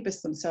the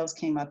Cubists themselves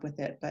came up with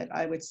it, but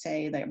I would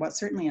say that, well,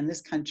 certainly in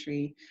this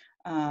country,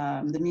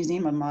 the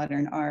Museum of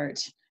Modern Art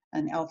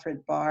and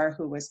Alfred Barr,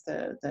 who was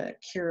the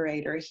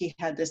curator, he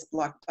had this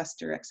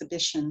blockbuster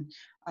exhibition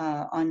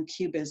on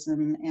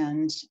Cubism,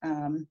 and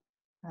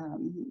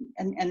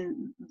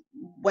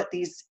what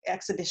these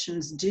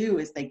exhibitions do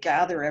is they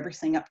gather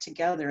everything up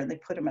together and they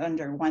put them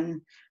under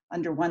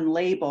one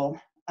label,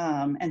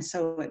 and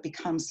so it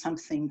becomes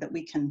something that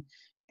we can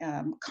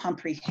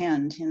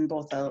comprehend in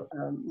both a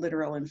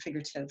literal and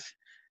figurative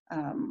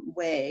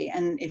way.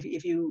 And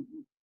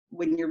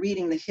when you're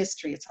reading the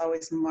history, it's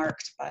always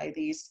marked by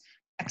these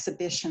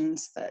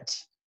exhibitions that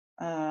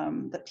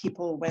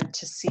people went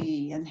to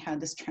see and had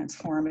this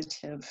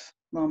transformative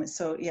moment.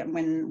 So yeah,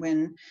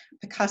 when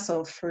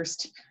Picasso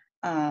first,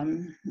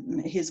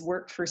 his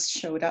work first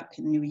showed up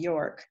in New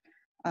York,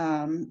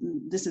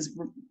 this is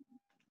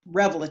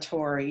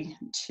revelatory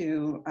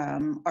to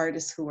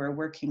artists who are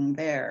working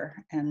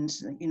there. And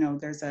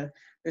there's a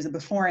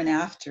before and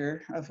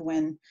after of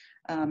when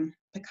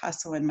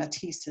Picasso and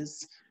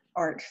Matisse's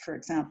art, for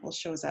example,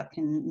 shows up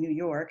in New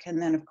York.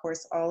 And then of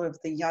course all of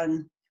the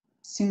young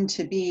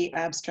soon-to-be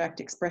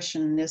abstract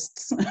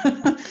expressionists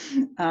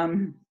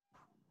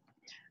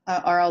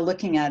are all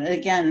looking at it.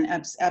 Again,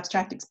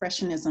 abstract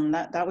expressionism,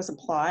 that was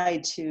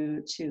applied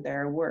to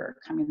their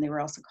work. I mean, they were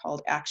also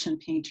called action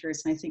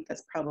painters, and I think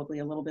that's probably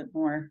a little bit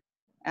more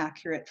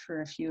accurate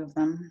for a few of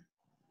them.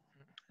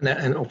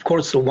 And of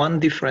course, the one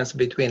difference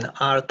between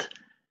art,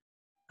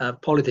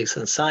 politics,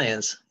 and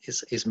science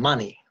is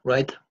money,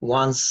 right?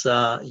 Once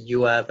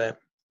you have a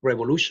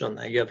revolution,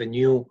 you have a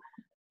new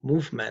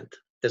movement,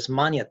 there's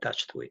money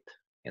attached to it.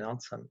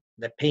 So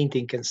the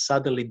painting can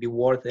suddenly be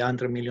worth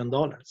 $100 million.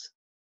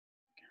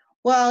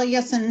 Well,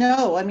 yes and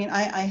no. I mean,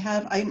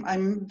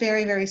 I'm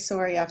very, very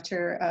sorry.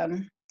 After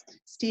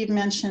Steve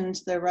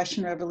mentioned the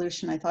Russian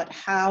Revolution, I thought,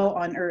 how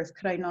on earth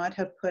could I not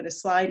have put a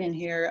slide in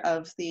here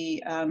of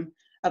the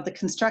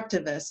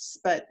constructivists?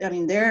 But I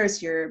mean,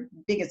 there's your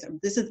biggest.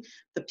 This is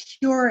the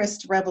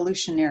purest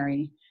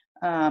revolutionary.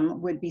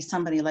 Would be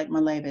somebody like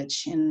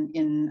Malevich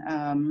in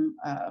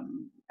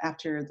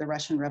after the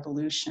Russian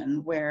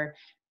Revolution, where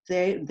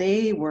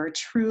they were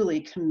truly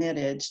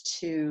committed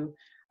to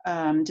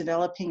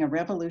developing a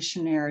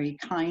revolutionary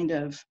kind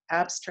of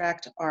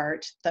abstract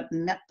art that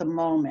met the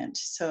moment.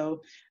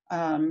 So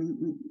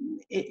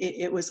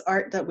it was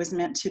art that was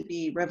meant to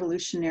be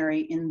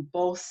revolutionary in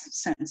both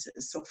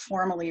senses, so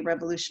formally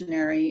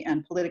revolutionary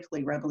and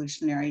politically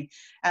revolutionary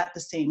at the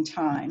same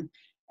time.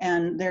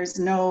 And there's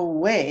no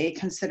way,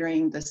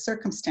 considering the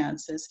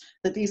circumstances,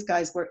 that these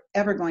guys were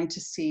ever going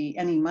to see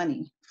any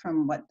money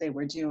from what they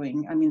were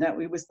doing. I mean, that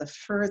it was the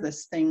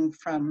furthest thing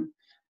from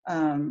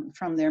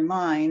their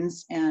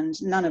minds, and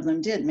none of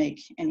them did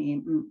make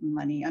any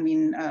money. I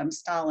mean,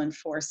 Stalin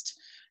forced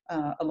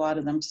a lot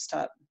of them to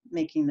stop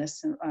making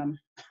this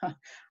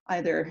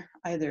either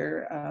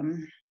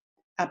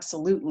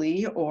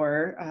absolutely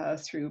or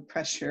through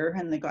pressure,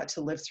 and they got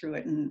to live through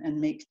it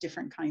and make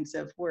different kinds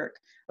of work.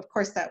 Of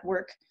course, that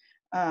work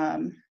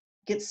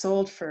gets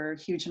sold for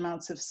huge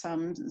amounts of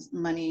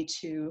money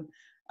to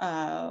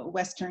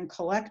Western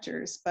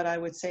collectors, but I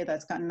would say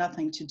that's got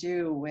nothing to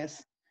do with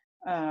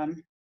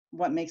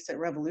what makes it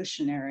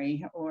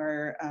revolutionary,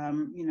 or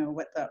you know,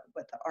 what the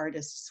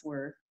artists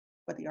were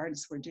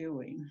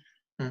doing.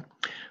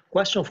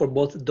 Question for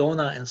both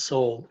Dawna and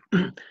Saul.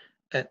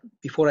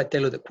 Before I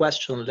tell you the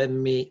question, let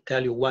me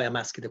tell you why I'm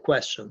asking the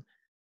question.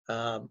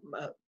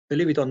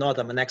 Believe it or not,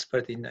 I'm an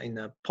expert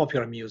in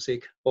popular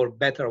music, or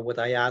better, what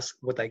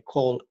I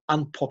call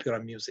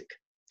unpopular music.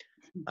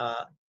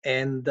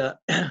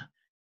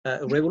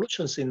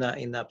 Revolutions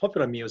in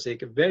popular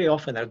music very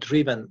often are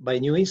driven by a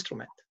new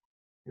instrument.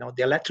 You know,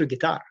 the electric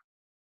guitar,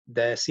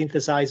 the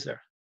synthesizer,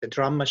 the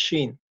drum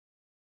machine,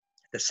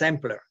 the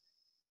sampler.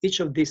 Each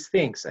of these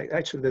things,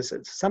 actually,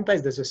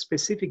 sometimes there's a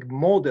specific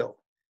model.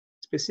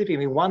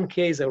 Specifically, in one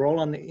case, a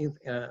Roland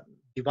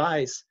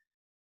device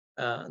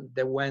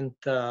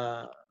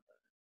that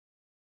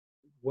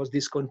was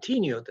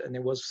discontinued, and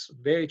it was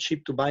very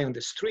cheap to buy on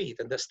the street,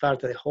 and that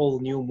started a whole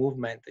new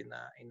movement in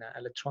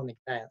electronic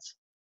dance.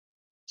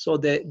 So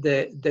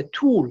the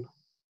tool,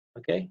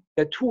 okay,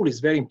 the tool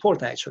is very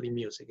important actually in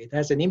music. It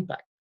has an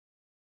impact.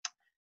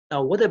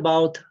 Now, what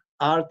about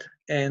art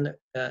and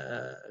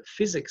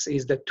physics?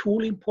 Is the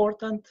tool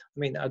important? I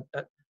mean,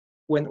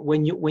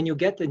 when you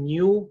get a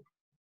new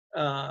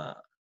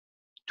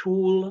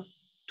tool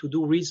to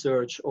do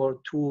research or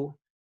to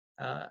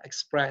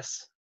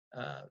express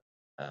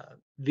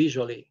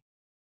visually,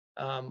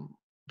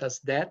 does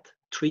that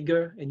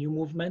trigger a new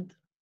movement?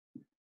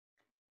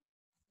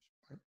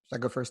 Should I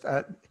go first?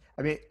 I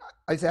mean,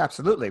 I'd say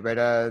absolutely, right?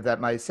 That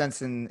my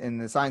sense in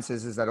the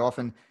sciences is that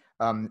often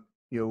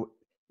you're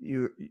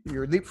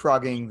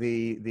leapfrogging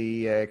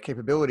the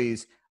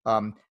capabilities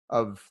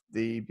of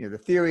the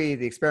theory,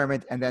 the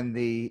experiment, and then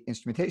the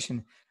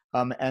instrumentation.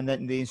 And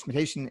then the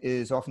instrumentation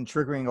is often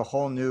triggering a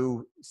whole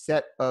new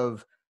set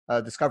of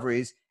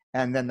discoveries,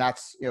 and then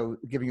that's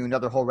giving you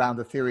another whole round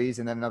of theories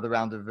and then another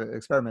round of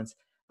experiments.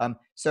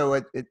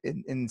 So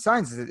in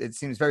science, it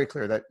seems very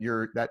clear that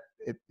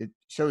it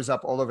shows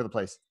up all over the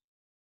place.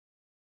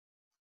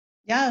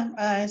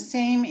 Yeah,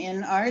 same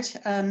in art.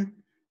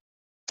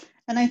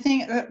 And I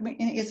think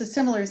it's a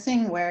similar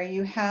thing where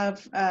you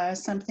have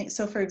something.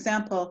 So, for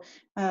example,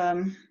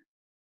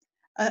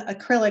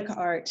 acrylic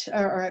art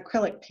or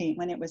acrylic paint,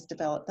 when it was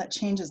developed, that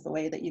changes the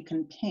way that you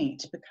can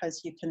paint,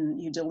 because you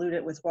dilute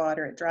it with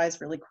water, it dries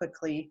really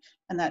quickly,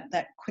 and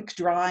that quick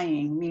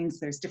drying means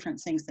there's different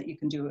things that you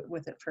can do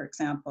with it. For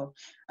example,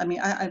 I mean,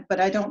 but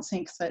I don't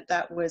think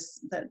that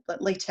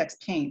latex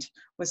paint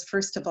was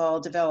first of all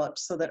developed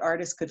so that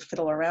artists could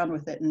fiddle around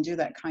with it and do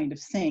that kind of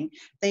thing.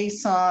 They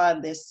saw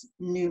this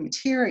new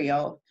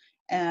material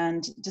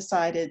and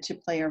decided to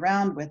play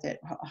around with it,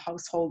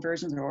 household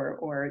versions,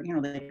 or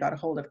they got a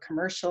hold of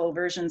commercial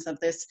versions of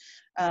this,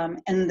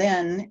 and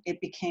then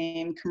it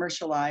became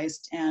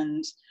commercialized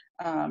and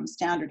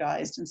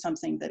standardized and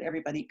something that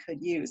everybody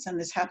could use. And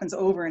this happens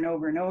over and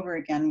over and over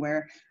again,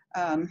 where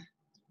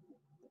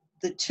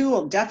the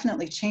tool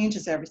definitely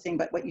changes everything,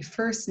 but what you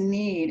first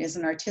need is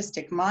an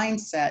artistic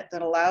mindset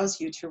that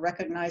allows you to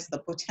recognize the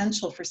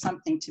potential for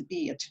something to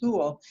be a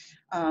tool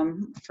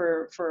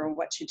for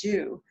what you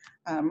do,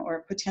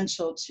 or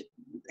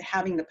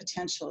having the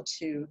potential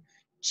to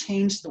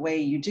change the way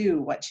you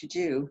do what you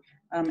do.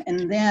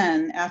 And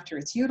then after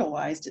it's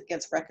utilized, it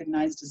gets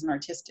recognized as an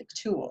artistic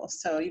tool.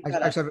 So you've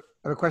got Actually,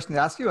 I have a question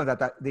to ask you on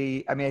that.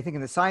 I mean, I think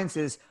in the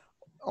sciences,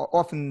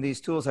 often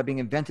these tools are being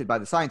invented by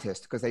the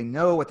scientists because they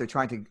know what they're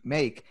trying to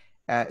make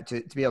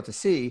to be able to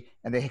see,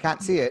 and they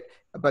can't see it,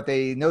 but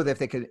they know that if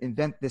they could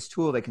invent this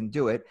tool, they can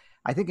do it.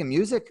 I think in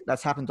music,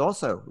 that's happened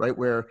also, right?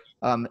 Where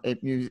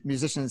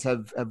musicians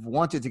have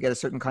wanted to get a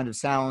certain kind of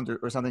sound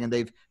or something, and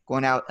they've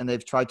gone out and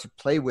they've tried to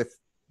play with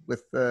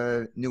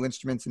new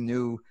instruments and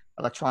new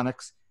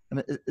electronics. I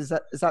mean, is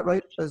that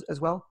right as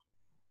well,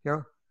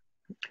 Piero?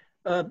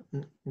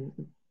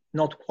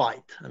 Not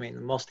quite. I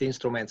mean, most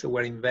instruments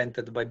were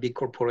invented by big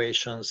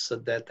corporations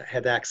that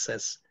had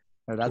access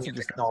to new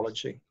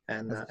technology,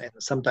 and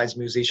sometimes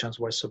musicians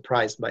were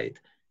surprised by it.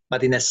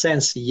 But in a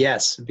sense,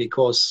 yes,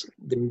 because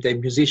the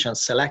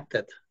musicians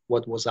selected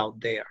what was out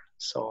there.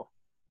 So,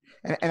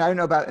 and I don't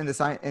know about in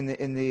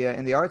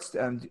the arts.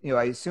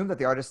 I assume that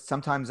the artists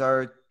sometimes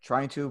are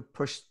trying to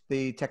push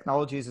the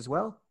technologies as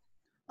well?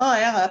 Oh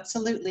yeah,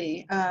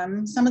 absolutely.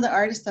 Some of the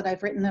artists that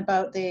I've written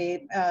about,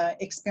 they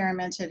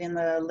experimented in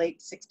the late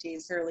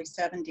 60s, early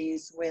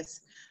 70s with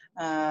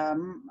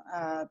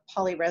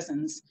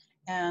polyresins,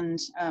 and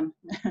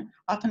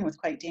often with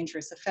quite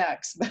dangerous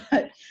effects.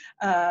 But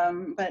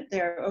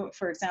there,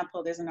 for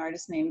example, there's an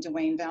artist named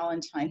Dwayne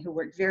Valentine who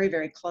worked very,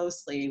 very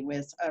closely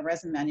with a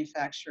resin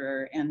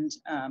manufacturer, and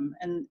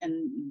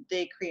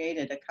they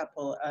created a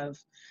couple of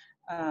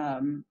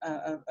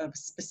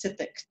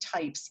specific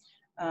types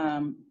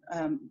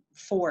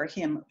for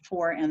him,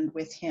 for and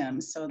with him.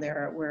 So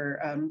there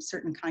were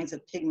certain kinds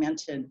of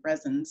pigmented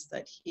resins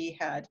that he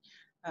had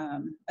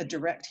a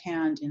direct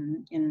hand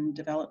in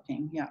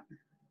developing. Yeah.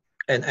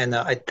 And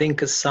I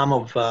think some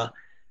of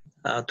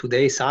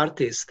today's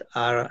artists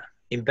are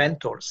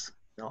inventors.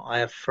 You know, I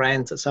have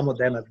friends, some of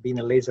them have been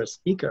laser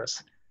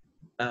speakers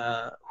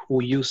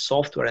who use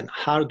software and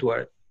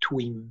hardware to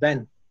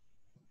invent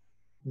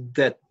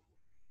that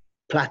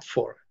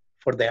platform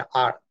for their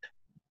art.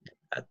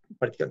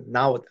 Particularly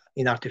now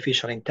in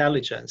artificial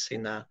intelligence,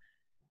 in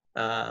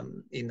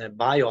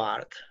bio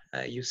art,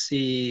 you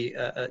see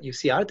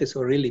artists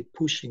who are really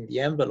pushing the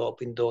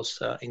envelope in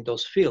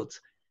those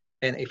fields.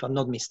 And if I'm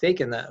not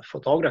mistaken,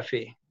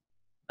 photography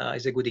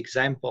is a good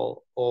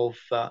example of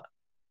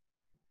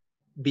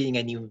being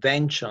an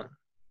invention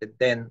that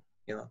then,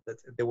 you know, that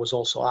there was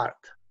also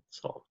art.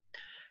 So,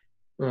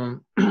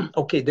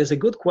 okay, there's a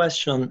good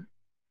question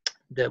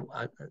that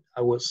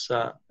I was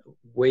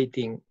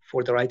waiting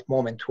for the right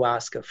moment to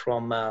ask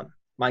from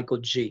Michael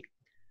G.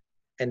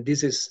 And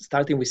this is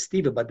starting with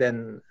Steve, but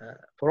then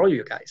for all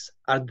you guys,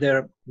 are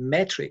there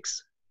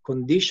metrics,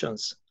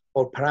 conditions,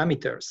 or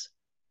parameters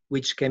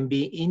which can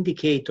be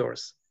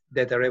indicators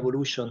that a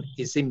revolution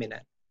is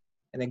imminent?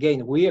 And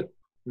again, we are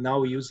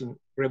now using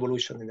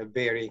revolution in a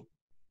very,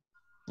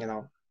 you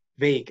know,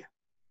 vague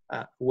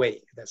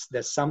way.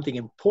 There's something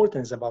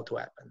important is about to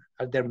happen.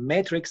 Are there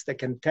metrics that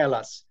can tell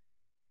us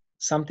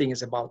something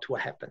is about to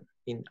happen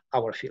in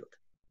our field?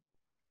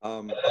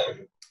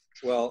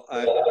 Well,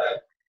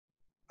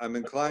 I'm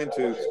inclined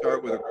to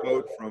start with a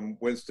quote from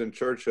Winston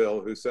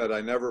Churchill, who said,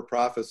 "I never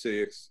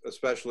prophesy,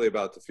 especially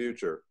about the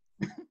future,"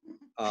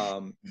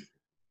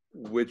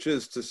 which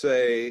is to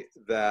say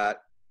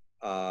that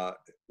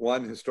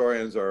one,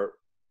 historians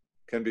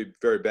can be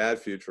very bad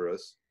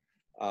futurists,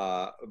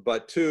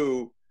 but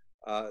two,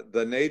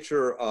 the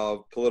nature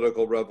of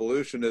political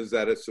revolution is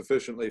that it's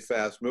sufficiently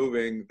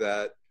fast-moving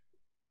that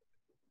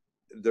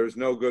there's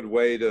no good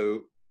way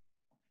to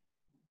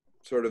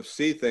sort of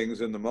see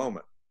things in the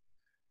moment.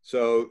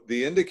 So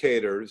the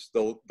indicators,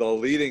 the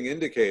leading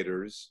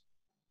indicators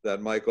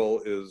that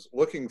Michael is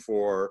looking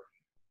for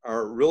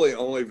are really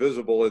only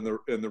visible in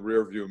the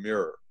rear view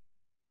mirror.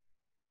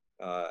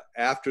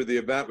 After the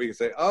event, we can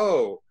say,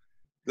 oh,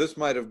 this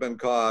might have been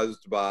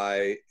caused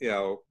by, you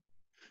know,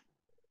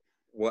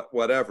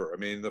 whatever. I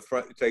mean,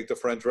 take the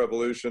French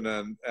Revolution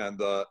and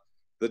the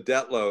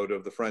debt load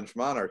of the French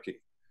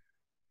monarchy.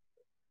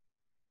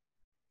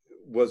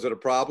 Was it a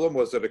problem?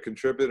 Was it a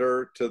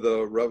contributor to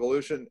the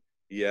revolution?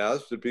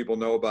 Yes. Did people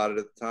know about it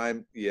at the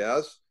time?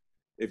 Yes.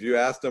 If you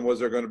asked them, was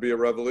there going to be a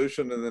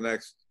revolution in the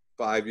next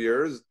 5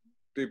 years,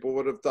 people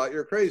would have thought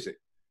you're crazy.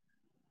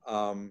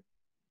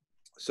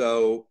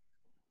 So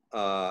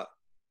a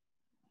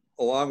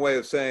long way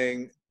of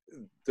saying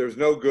there's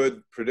no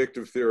good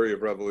predictive theory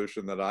of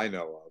revolution that I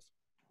know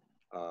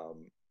of.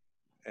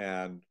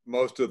 And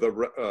most of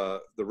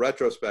the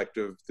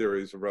retrospective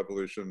theories of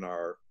revolution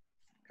are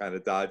kind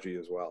of dodgy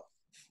as well.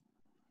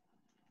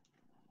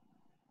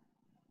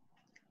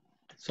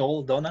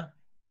 So, Dawna?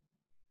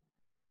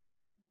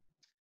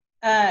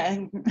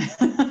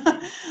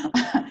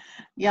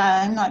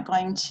 Yeah, I'm not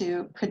going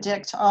to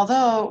predict,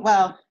 although,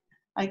 well,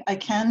 I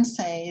can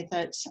say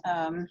that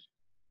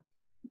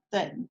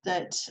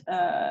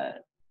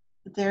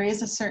there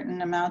is a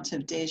certain amount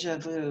of deja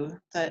vu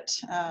that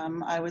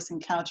I was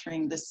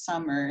encountering this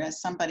summer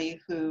as somebody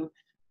who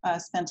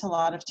spent a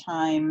lot of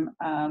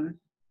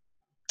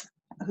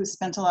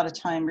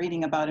time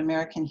reading about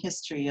American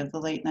history of the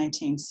late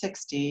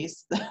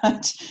 1960s.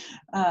 That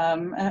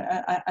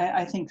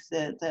I think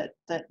that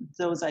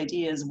those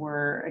ideas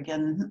were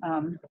again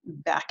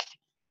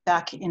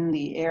back in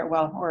the air,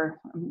 well, or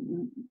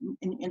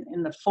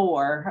in the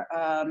fore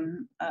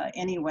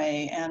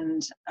anyway,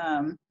 and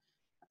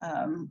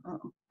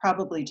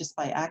probably just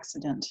by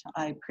accident,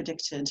 I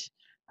predicted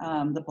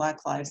the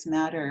Black Lives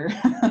Matter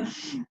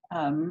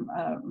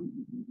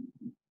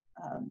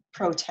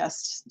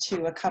protest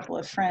to a couple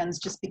of friends,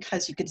 just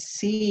because you could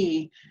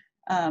see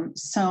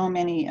so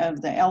many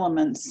of the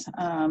elements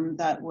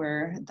that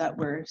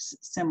were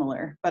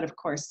similar. But of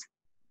course,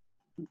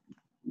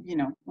 you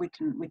know, we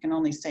can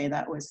only say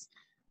that was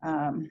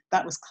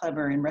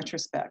clever in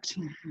retrospect.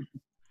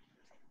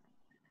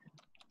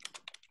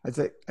 I'd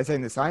say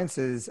in the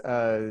sciences,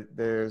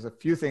 there's a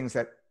few things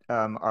that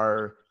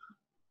are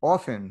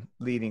often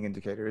leading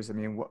indicators. I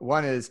mean,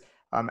 one is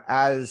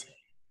as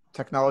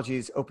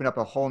technologies open up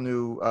a whole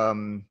new,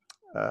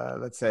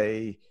 let's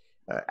say,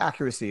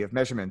 accuracy of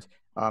measurement,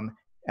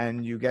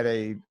 and you get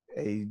a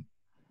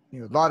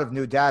lot of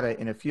new data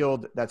in a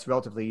field that's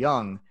relatively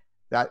young,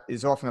 that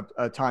is often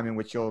a time in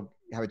which you'll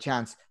have a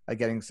chance of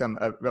getting some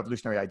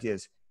revolutionary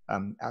ideas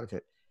out of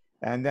it.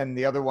 And then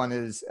the other one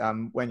is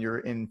when you're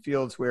in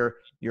fields where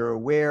you're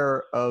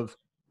aware of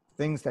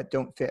things that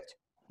don't fit,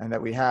 and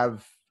that we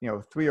have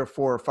 3 or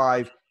 4 or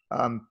 5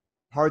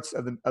 parts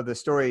of the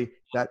story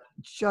that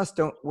just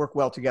don't work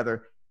well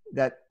together,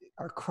 that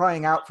are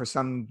crying out for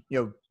some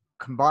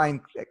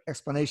combined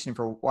explanation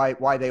for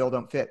why they all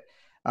don't fit.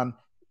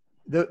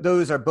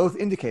 Those are both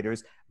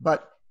indicators,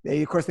 but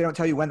of course they don't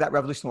tell you when that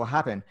revolution will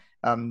happen.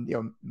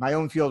 My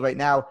own field right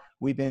now,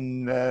 we've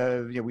been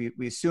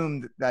we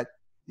assumed that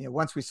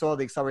once we saw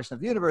the acceleration of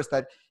the universe,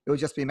 that it would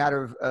just be a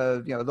matter of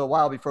a little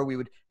while before we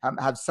would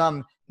have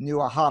some new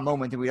aha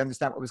moment and we'd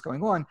understand what was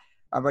going on.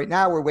 Right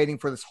now, we're waiting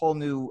for this whole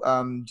new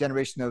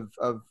generation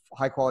of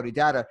high quality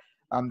data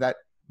that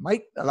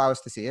might allow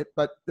us to see it,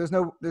 but there's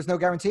no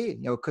guarantee.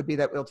 It could be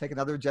that it'll take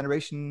another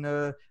generation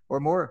or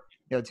more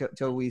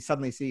till we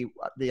suddenly see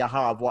the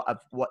aha of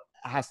what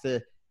has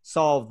to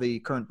solve the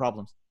current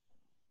problems.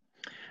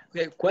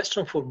 Okay,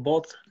 question for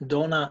both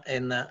Dawna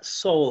and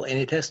Sol, and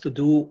it has to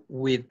do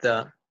with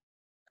the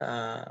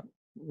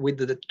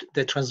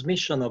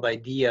transmission of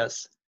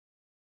ideas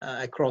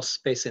across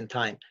space and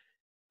time.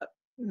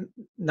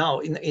 Now,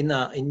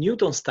 in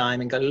Newton's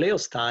time, in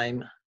Galileo's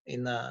time, it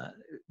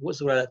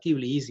was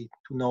relatively easy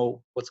to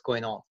know what's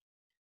going on.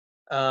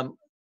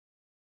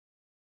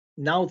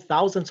 Now,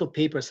 thousands of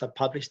papers are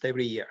published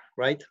every year,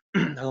 right? I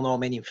don't know how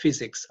many in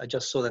physics. I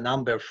just saw the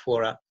number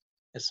for a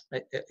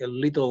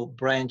little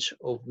branch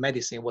of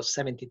medicine was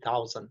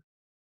 70,000.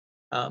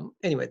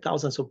 Anyway,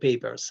 thousands of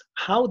papers.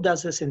 How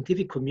does the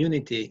scientific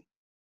community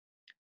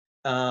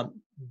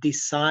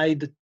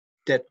decide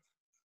that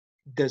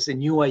there's a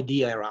new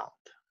idea around?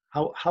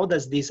 How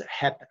does this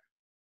happen?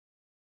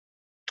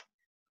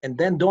 And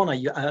then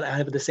Dawna, I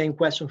have the same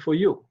question for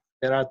you.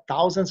 There are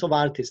thousands of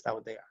artists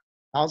out there,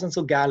 thousands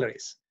of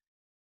galleries,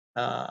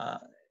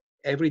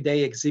 every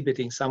day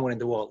exhibiting somewhere in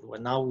the world. We're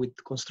now with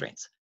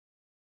constraints.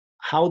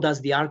 How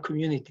does the art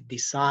community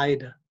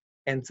decide,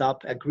 ends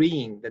up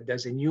agreeing that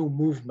there's a new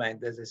movement,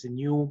 that there's a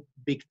new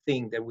big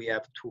thing that we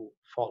have to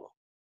follow?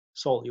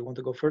 Sol, you want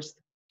to go first?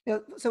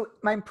 So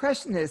my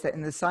impression is that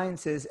in the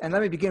sciences, and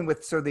let me begin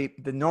with sort of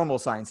the normal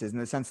sciences, in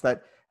the sense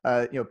that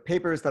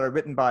papers that are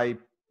written by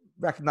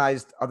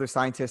recognized other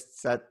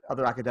scientists at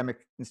other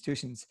academic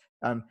institutions,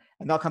 and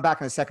I'll come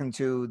back in a second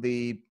to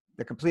the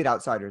complete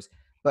outsiders.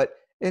 But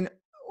in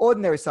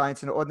ordinary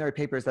science and ordinary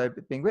papers that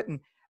are being written,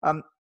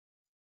 I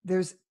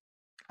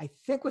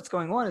think what's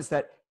going on is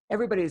that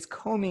everybody is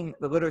combing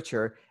the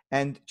literature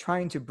and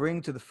trying to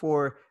bring to the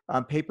fore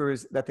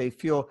papers that they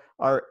feel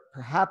are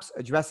perhaps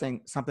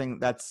addressing something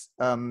that's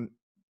one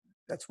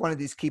of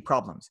these key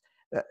problems.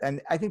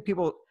 And I think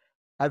people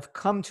have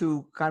come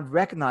to kind of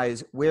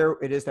recognize where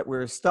it is that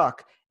we're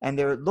stuck, and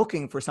they're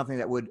looking for something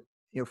that would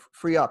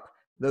free up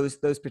those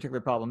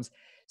particular problems.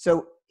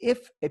 So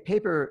if a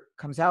paper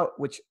comes out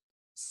which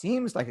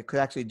seems like it could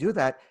actually do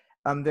that,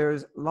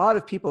 there's a lot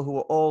of people who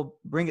will all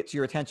bring it to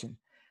your attention.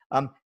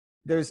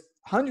 There's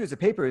hundreds of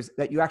papers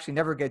that you actually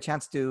never get a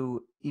chance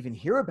to even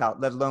hear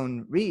about, let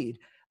alone read.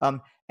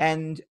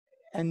 And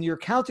you're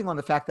counting on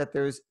the fact that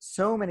there's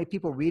so many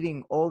people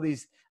reading all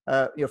these,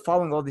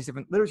 following all these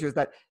different literatures,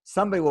 that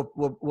somebody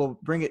will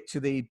bring it to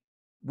the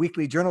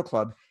weekly journal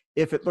club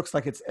if it looks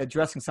like it's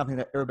addressing something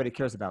that everybody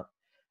cares about.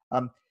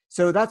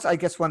 So that's, I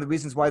guess, one of the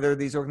reasons why there are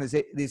these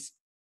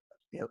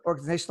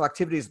organizational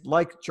activities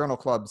like journal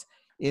clubs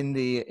in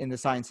the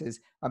sciences,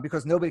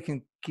 because nobody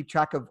can keep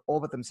track of all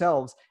but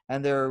themselves,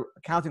 and they're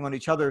counting on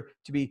each other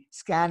to be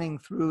scanning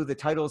through the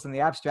titles and the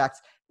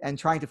abstracts and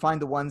trying to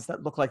find the ones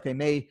that look like they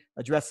may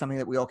address something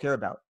that we all care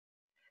about.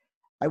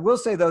 I will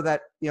say, though,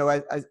 that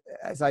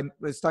as I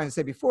was starting to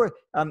say before,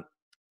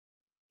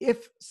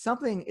 if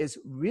something is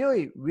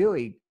really,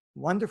 really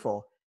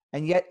wonderful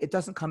and yet it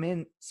doesn't come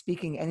in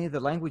speaking any of the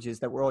languages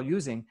that we're all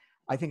using,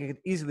 I think it could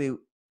easily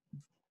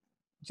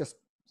just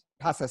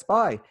pass us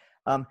by.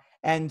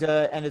 And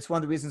it's one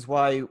of the reasons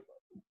why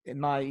in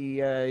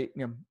my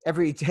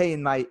every day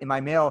in my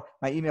email,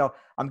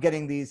 I'm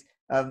getting these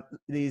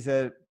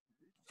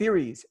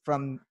theories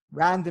from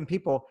random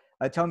people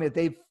telling me that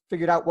they've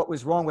figured out what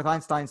was wrong with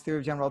Einstein's theory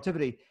of general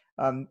relativity.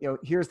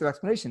 Here's their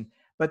explanation.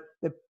 But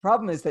the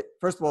problem is that,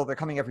 first of all, they're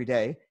coming every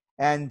day,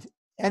 and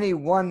any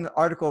one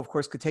article, of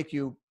course, could take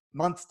you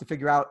months to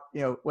figure out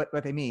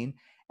what they mean.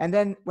 And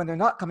then when they're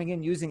not coming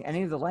in using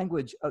any of the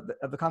language of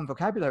the common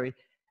vocabulary,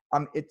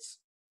 it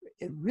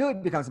really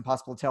becomes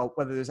impossible to tell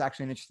whether there's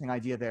actually an interesting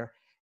idea there,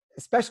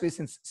 especially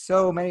since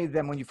so many of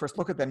them, when you first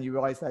look at them, you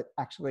realize that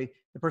actually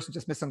the person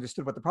just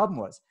misunderstood what the problem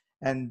was,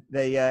 and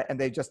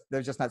they're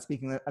just not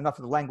speaking enough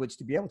of the language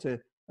to be able to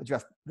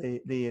address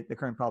the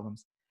current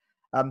problems.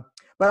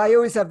 But I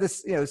always have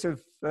this sort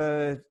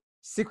of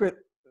secret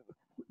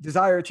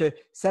desire to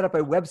set up a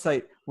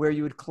website where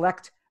you would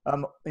collect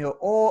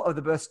all of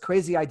the best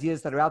crazy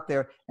ideas that are out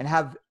there, and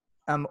have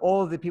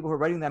all of the people who are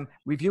writing them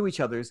review each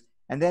other's,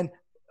 and then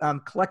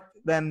collect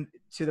them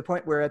to the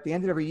point where at the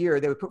end of every year,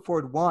 they would put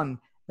forward one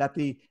that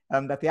the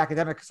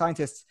academic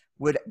scientists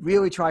would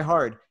really try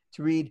hard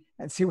to read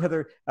and see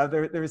whether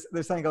there's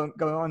something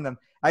going on in them.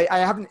 I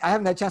haven't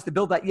had a chance to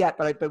build that yet,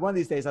 but one of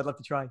these days I'd love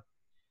to try.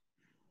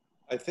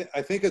 I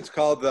think it's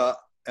called the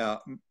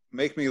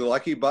Make Me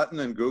Lucky button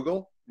in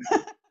Google.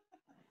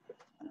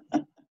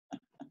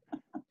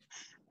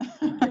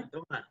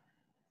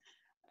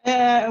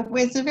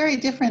 It's a very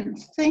different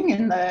thing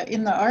in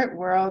the art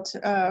world.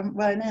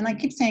 And I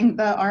keep saying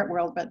the art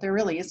world, but there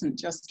really isn't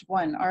just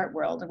one art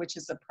world, which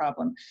is a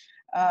problem.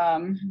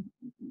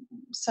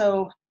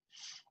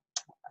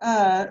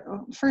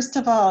 First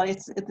of all,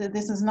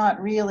 this is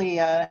not really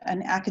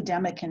an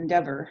academic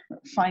endeavor,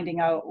 finding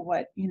out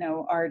what,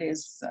 art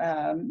is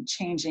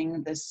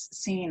changing this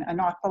scene. An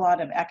awful lot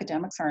of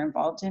academics are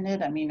involved in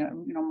it. I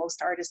mean,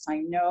 most artists I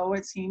know,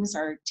 it seems,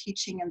 are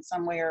teaching in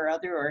some way or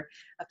other, or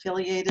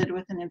affiliated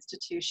with an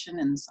institution,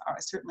 and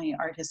certainly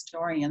art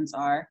historians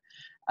are.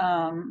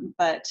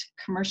 But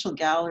commercial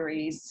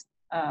galleries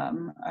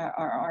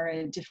are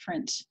a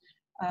different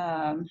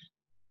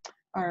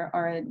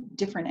are a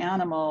different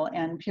animal.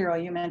 And Piero,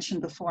 you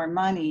mentioned before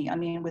money. I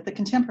mean, with the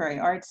contemporary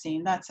art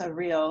scene, that's a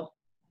real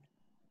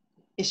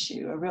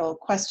issue, a real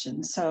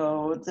question.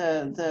 So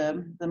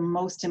the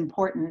most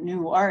important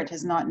new art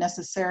is not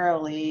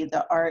necessarily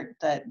the art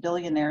that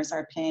billionaires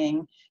are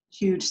paying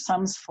huge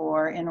sums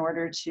for in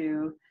order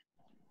to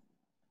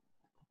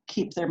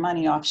keep their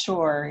money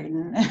offshore.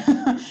 And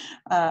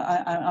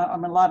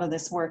a lot of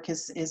this work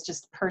is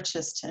just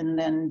purchased and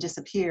then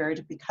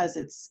disappeared because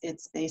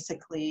it's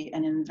basically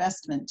an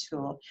investment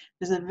tool.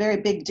 There's a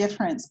very big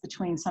difference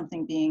between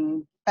something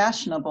being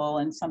fashionable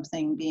and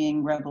something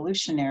being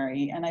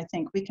revolutionary. And I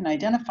think we can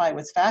identify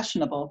what's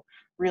fashionable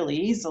really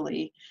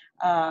easily.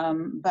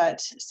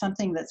 But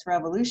something that's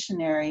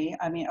revolutionary,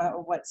 I mean,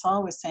 what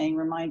Saul was saying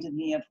reminded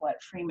me of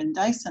what Freeman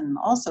Dyson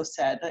also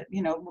said, that,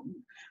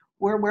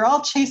 we're all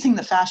chasing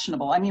the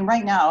fashionable. I mean,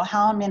 right now,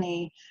 how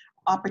many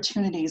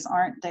opportunities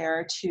aren't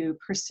there to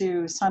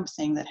pursue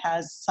something that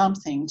has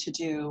something to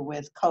do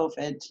with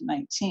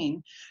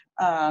COVID-19?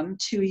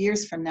 2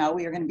 years from now,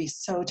 we are going to be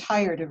so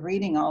tired of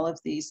reading all of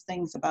these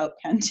things about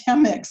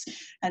pandemics,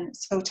 and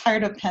so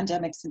tired of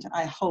pandemics. And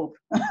I hope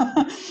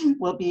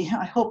we'll be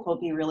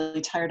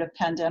really tired of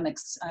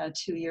pandemics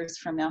 2 years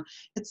from now.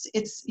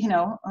 It's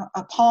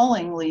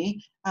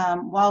appallingly,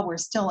 while we're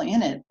still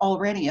in it,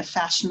 already a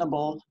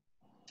fashionable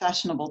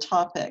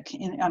topic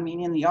in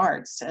the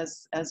arts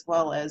as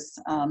well as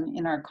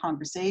in our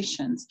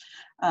conversations.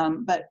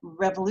 But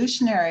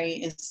revolutionary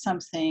is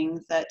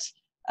something that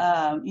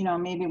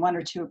maybe one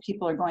or two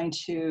people are going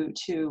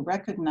to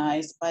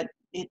recognize, but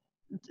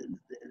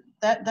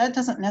that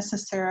doesn't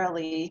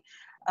necessarily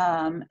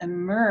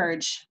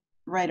emerge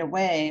right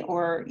away,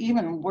 or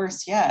even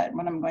worse yet,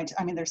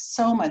 there's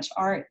so much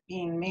art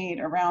being made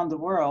around the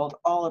world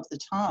all of the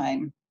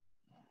time.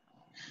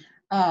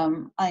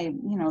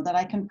 That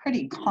I can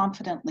pretty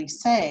confidently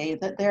say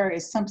that there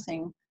is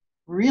something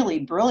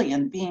really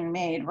brilliant being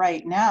made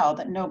right now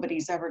that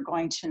nobody's ever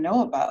going to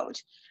know about,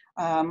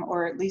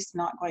 or at least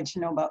not going to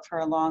know about for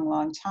a long,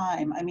 long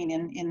time. I mean,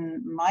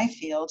 in my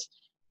field,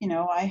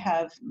 I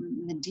have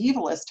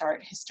medievalist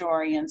art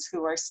historians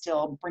who are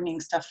still bringing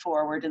stuff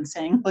forward and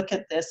saying, look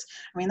at this.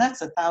 I mean,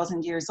 that's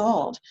 1,000 years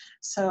old.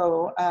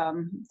 So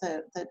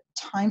the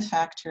time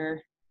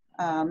factor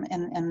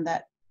and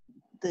that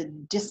the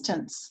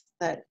distance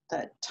that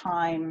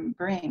time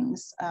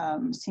brings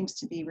seems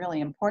to be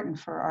really important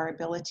for our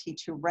ability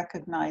to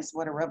recognize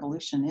what a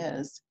revolution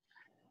is.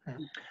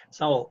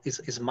 So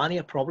is money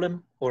a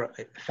problem or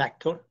a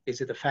factor?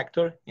 Is it a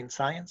factor in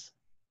science?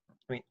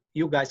 I mean,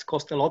 you guys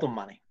cost a lot of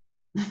money.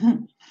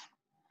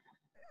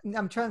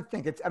 I'm trying to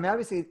think.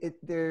 Obviously,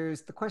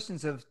 there's the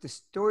questions of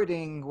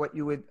distorting what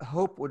you would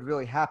hope would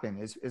really happen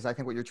is I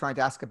think what you're trying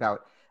to ask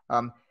about.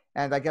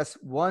 And I guess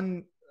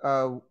one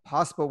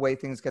possible way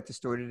things get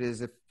distorted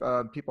is if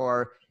people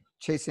are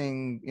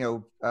chasing,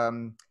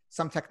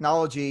 some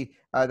technology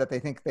that they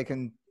think they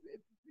can,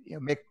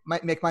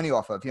 make money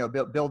off of,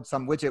 build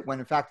some widget when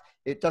in fact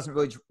it doesn't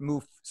really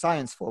move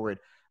science forward.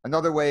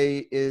 Another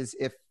way is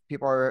if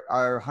people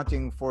are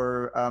hunting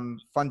for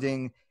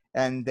funding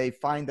and they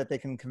find that they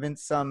can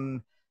convince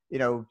some,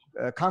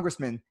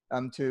 congressman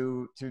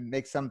to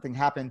make something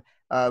happen,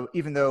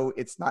 even though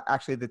it's not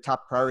actually the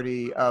top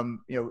priority,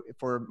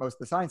 for most of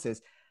the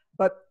sciences.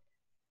 But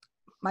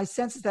my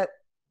sense is that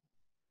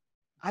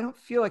I don't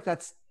feel like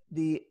that's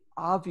the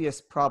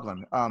obvious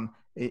problem,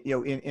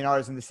 in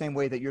ours in the same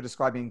way that you're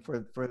describing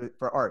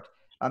for art.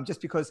 Just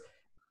because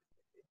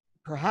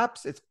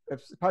perhaps it's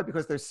probably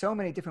because there's so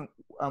many different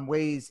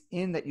ways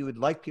in that you would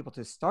like people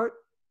to start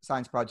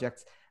science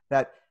projects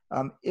that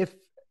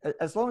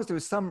as long as there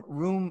was some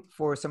room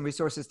for some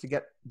resources to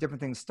get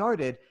different things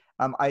started,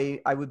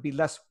 I would be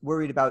less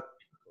worried about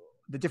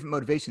the different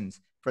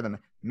motivations for them.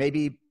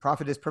 Maybe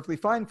profit is perfectly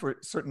fine for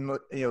certain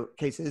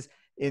cases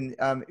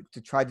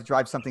to try to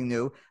drive something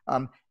new,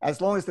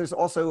 as long as there's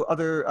also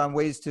other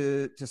ways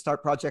to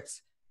start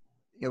projects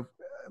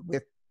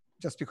with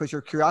just because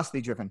you're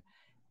curiosity driven.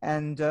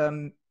 and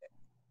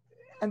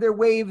there are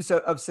waves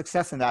of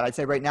success in that. I'd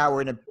say right now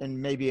we're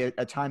in maybe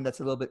a time that's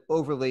a little bit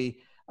overly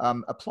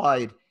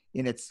applied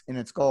in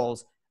its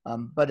goals,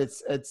 but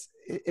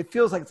it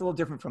feels like it's a little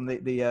different from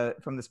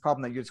from this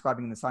problem that you're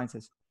describing in the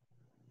sciences.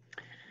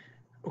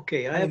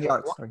 Okay, I mean the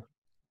arts. Sorry.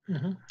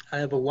 I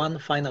have one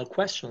final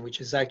question, which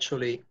is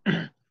actually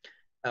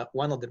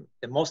one of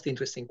the most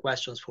interesting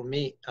questions for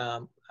me.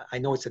 I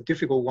know it's a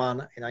difficult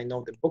one, and I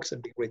know the books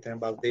have been written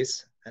about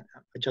this. And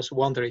I just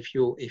wonder if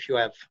you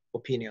have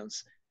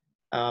opinions.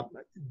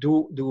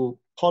 Do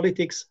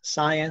politics,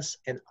 science,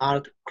 and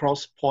art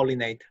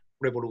cross-pollinate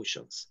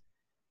revolutions?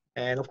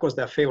 And of course,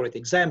 there are favorite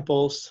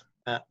examples: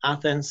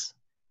 Athens,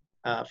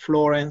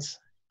 Florence,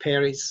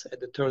 Paris at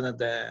the turn of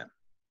the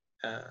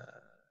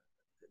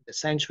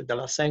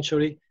last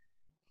century.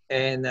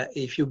 And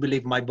if you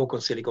believe my book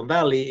on Silicon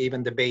Valley,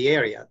 even the Bay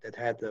Area that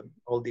had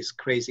all these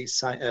crazy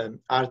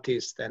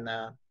artists and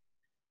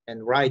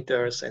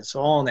writers and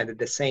so on, and at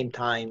the same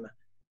time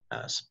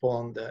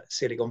spawned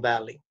Silicon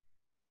Valley.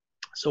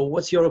 So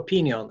what's your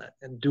opinion?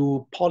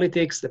 Do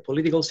politics, the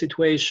political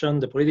situation,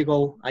 the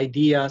political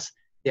ideas,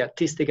 the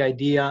artistic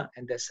idea,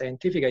 and the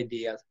scientific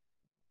ideas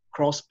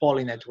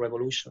cross-pollinate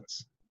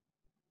revolutions?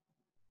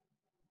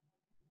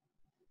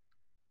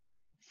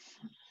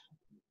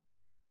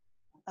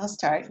 I'll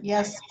start.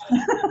 Yes.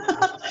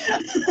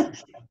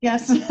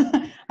 Yes.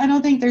 I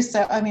don't think there's,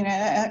 I mean,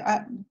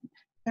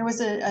 there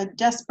was a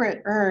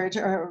desperate urge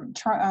or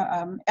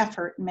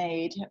effort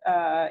made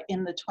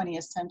in the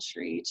 20th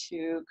century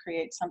to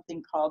create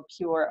something called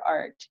pure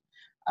art.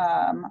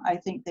 I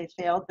think they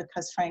failed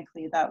because,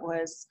 frankly, that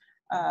was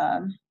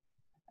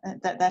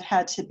that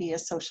had to be a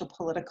social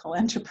political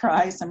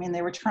enterprise. I mean,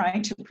 they were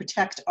trying to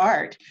protect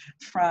art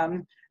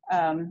from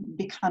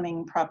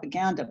becoming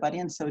propaganda, but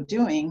in so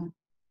doing,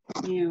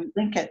 you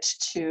link it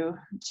to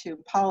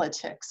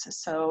politics.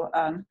 So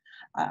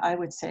I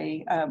would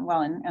say,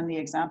 well, and the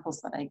examples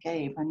that I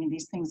gave, I mean,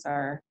 these things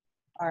are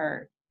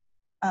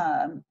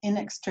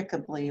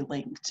inextricably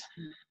linked.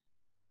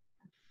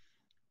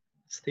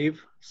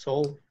 Steve,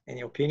 Sol,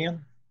 any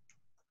opinion?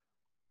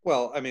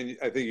 Well, I mean,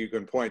 I think you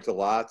can point to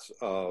lots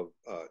of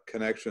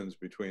connections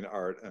between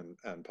art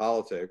and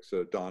politics.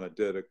 Dawna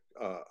did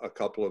a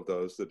couple of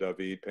those. The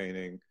David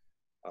painting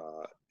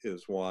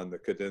is one. The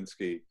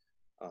Kandinsky,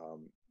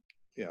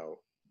 you know,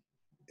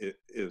 it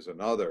is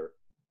another.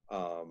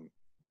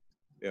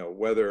 You know,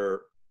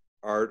 whether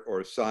art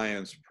or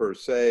science per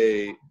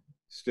se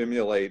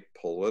stimulate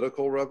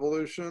political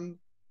revolution.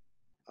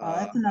 Oh,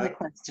 that's another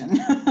question.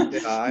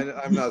 Yeah,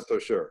 I'm not so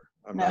sure.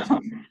 I'm not so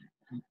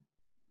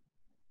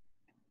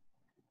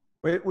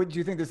sure. Would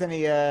you think there's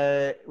any,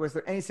 was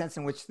there any sense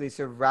in which the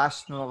sort of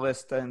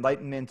rationalist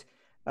Enlightenment,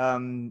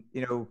 you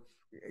know,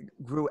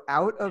 grew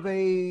out of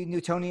a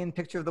Newtonian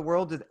picture of the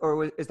world,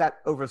 or is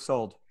that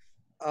oversold?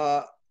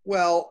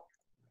 Well,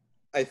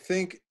 I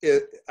think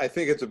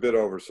it's a bit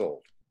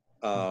oversold.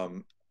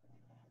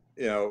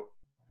 You know,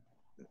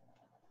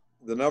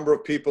 the number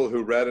of people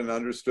who read and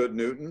understood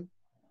Newton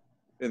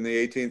in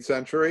the 18th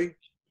century,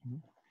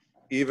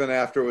 even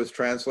after it was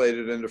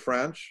translated into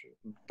French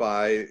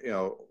by, you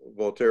know,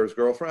 Voltaire's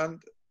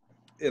girlfriend,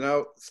 you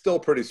know, still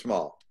pretty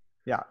small.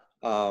 Yeah.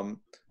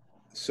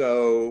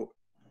 So,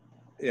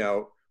 you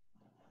know,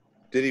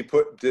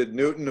 did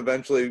Newton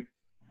eventually,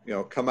 you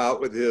know, come out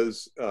with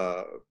his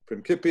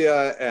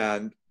Principia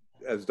and,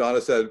 as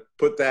Dawna said,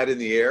 put that in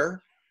the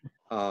air?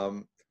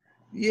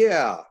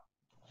 Yeah,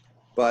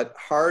 but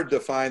hard to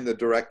find the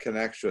direct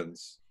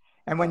connections.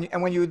 And when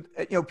you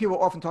know, people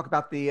often talk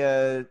about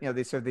the you know,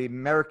 the sort of the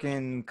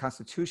American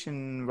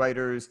Constitution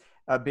writers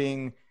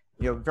being,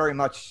 you know, very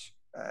much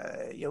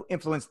you know,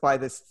 influenced by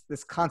this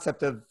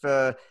concept of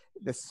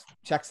this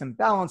checks and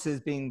balances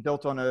being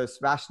built on a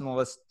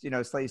rationalist, you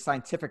know, slightly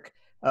scientific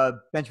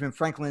Benjamin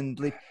Franklin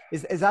belief.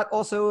 Is that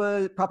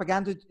also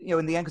propaganda, you know,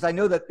 in the end? Because I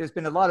know that there's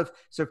been a lot of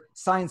sort of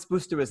science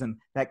boosterism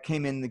that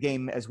came in the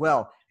game as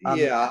well.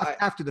 Yeah,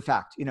 after the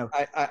fact, you know.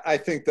 I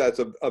think that's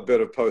a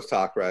bit of post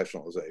hoc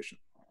rationalization.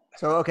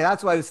 So okay,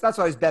 that's why I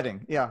was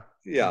betting. Yeah.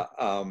 Yeah.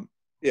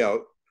 You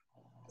know,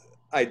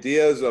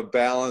 ideas of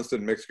balanced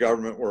and mixed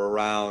government were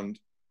around,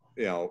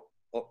 you know,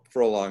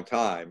 for a long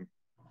time.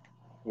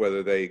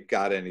 Whether they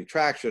got any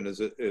traction is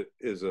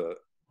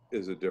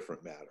a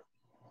different matter.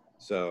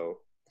 So,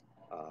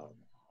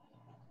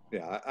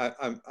 yeah,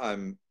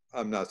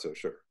 I'm not so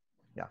sure.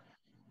 Yeah.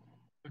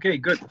 Okay,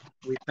 good.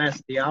 We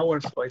passed the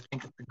hour, so I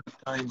think it's a good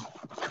time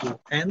to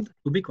end.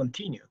 To be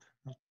continued.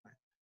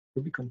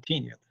 To be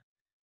continued.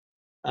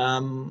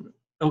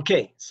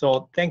 Okay,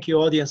 so thank you,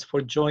 audience,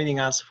 for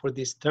joining us for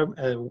this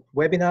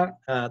webinar.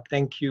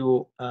 Thank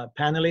you,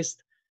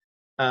 panelists.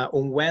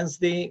 On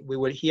Wednesday, we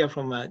will hear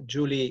from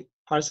Julie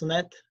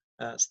Parsonet,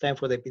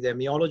 Stanford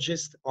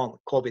epidemiologist, on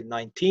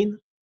COVID-19.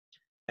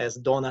 As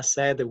Dawna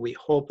said, we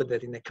hope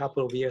that in a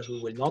couple of years,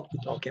 we will not be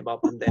talking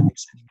about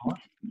pandemics anymore.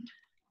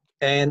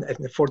 And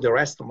for the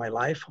rest of my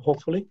life,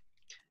 hopefully.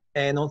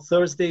 And on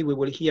Thursday, we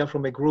will hear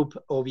from a group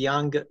of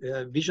young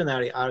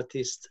visionary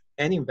artists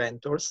and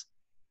inventors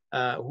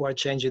who are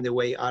changing the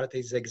way art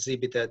is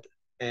exhibited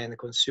and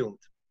consumed.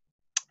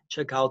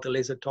 Check out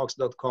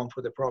lasertalks.com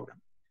for the program.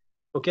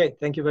 Okay,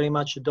 thank you very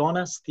much,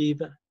 Dawna,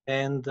 Steve,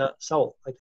 and Saul.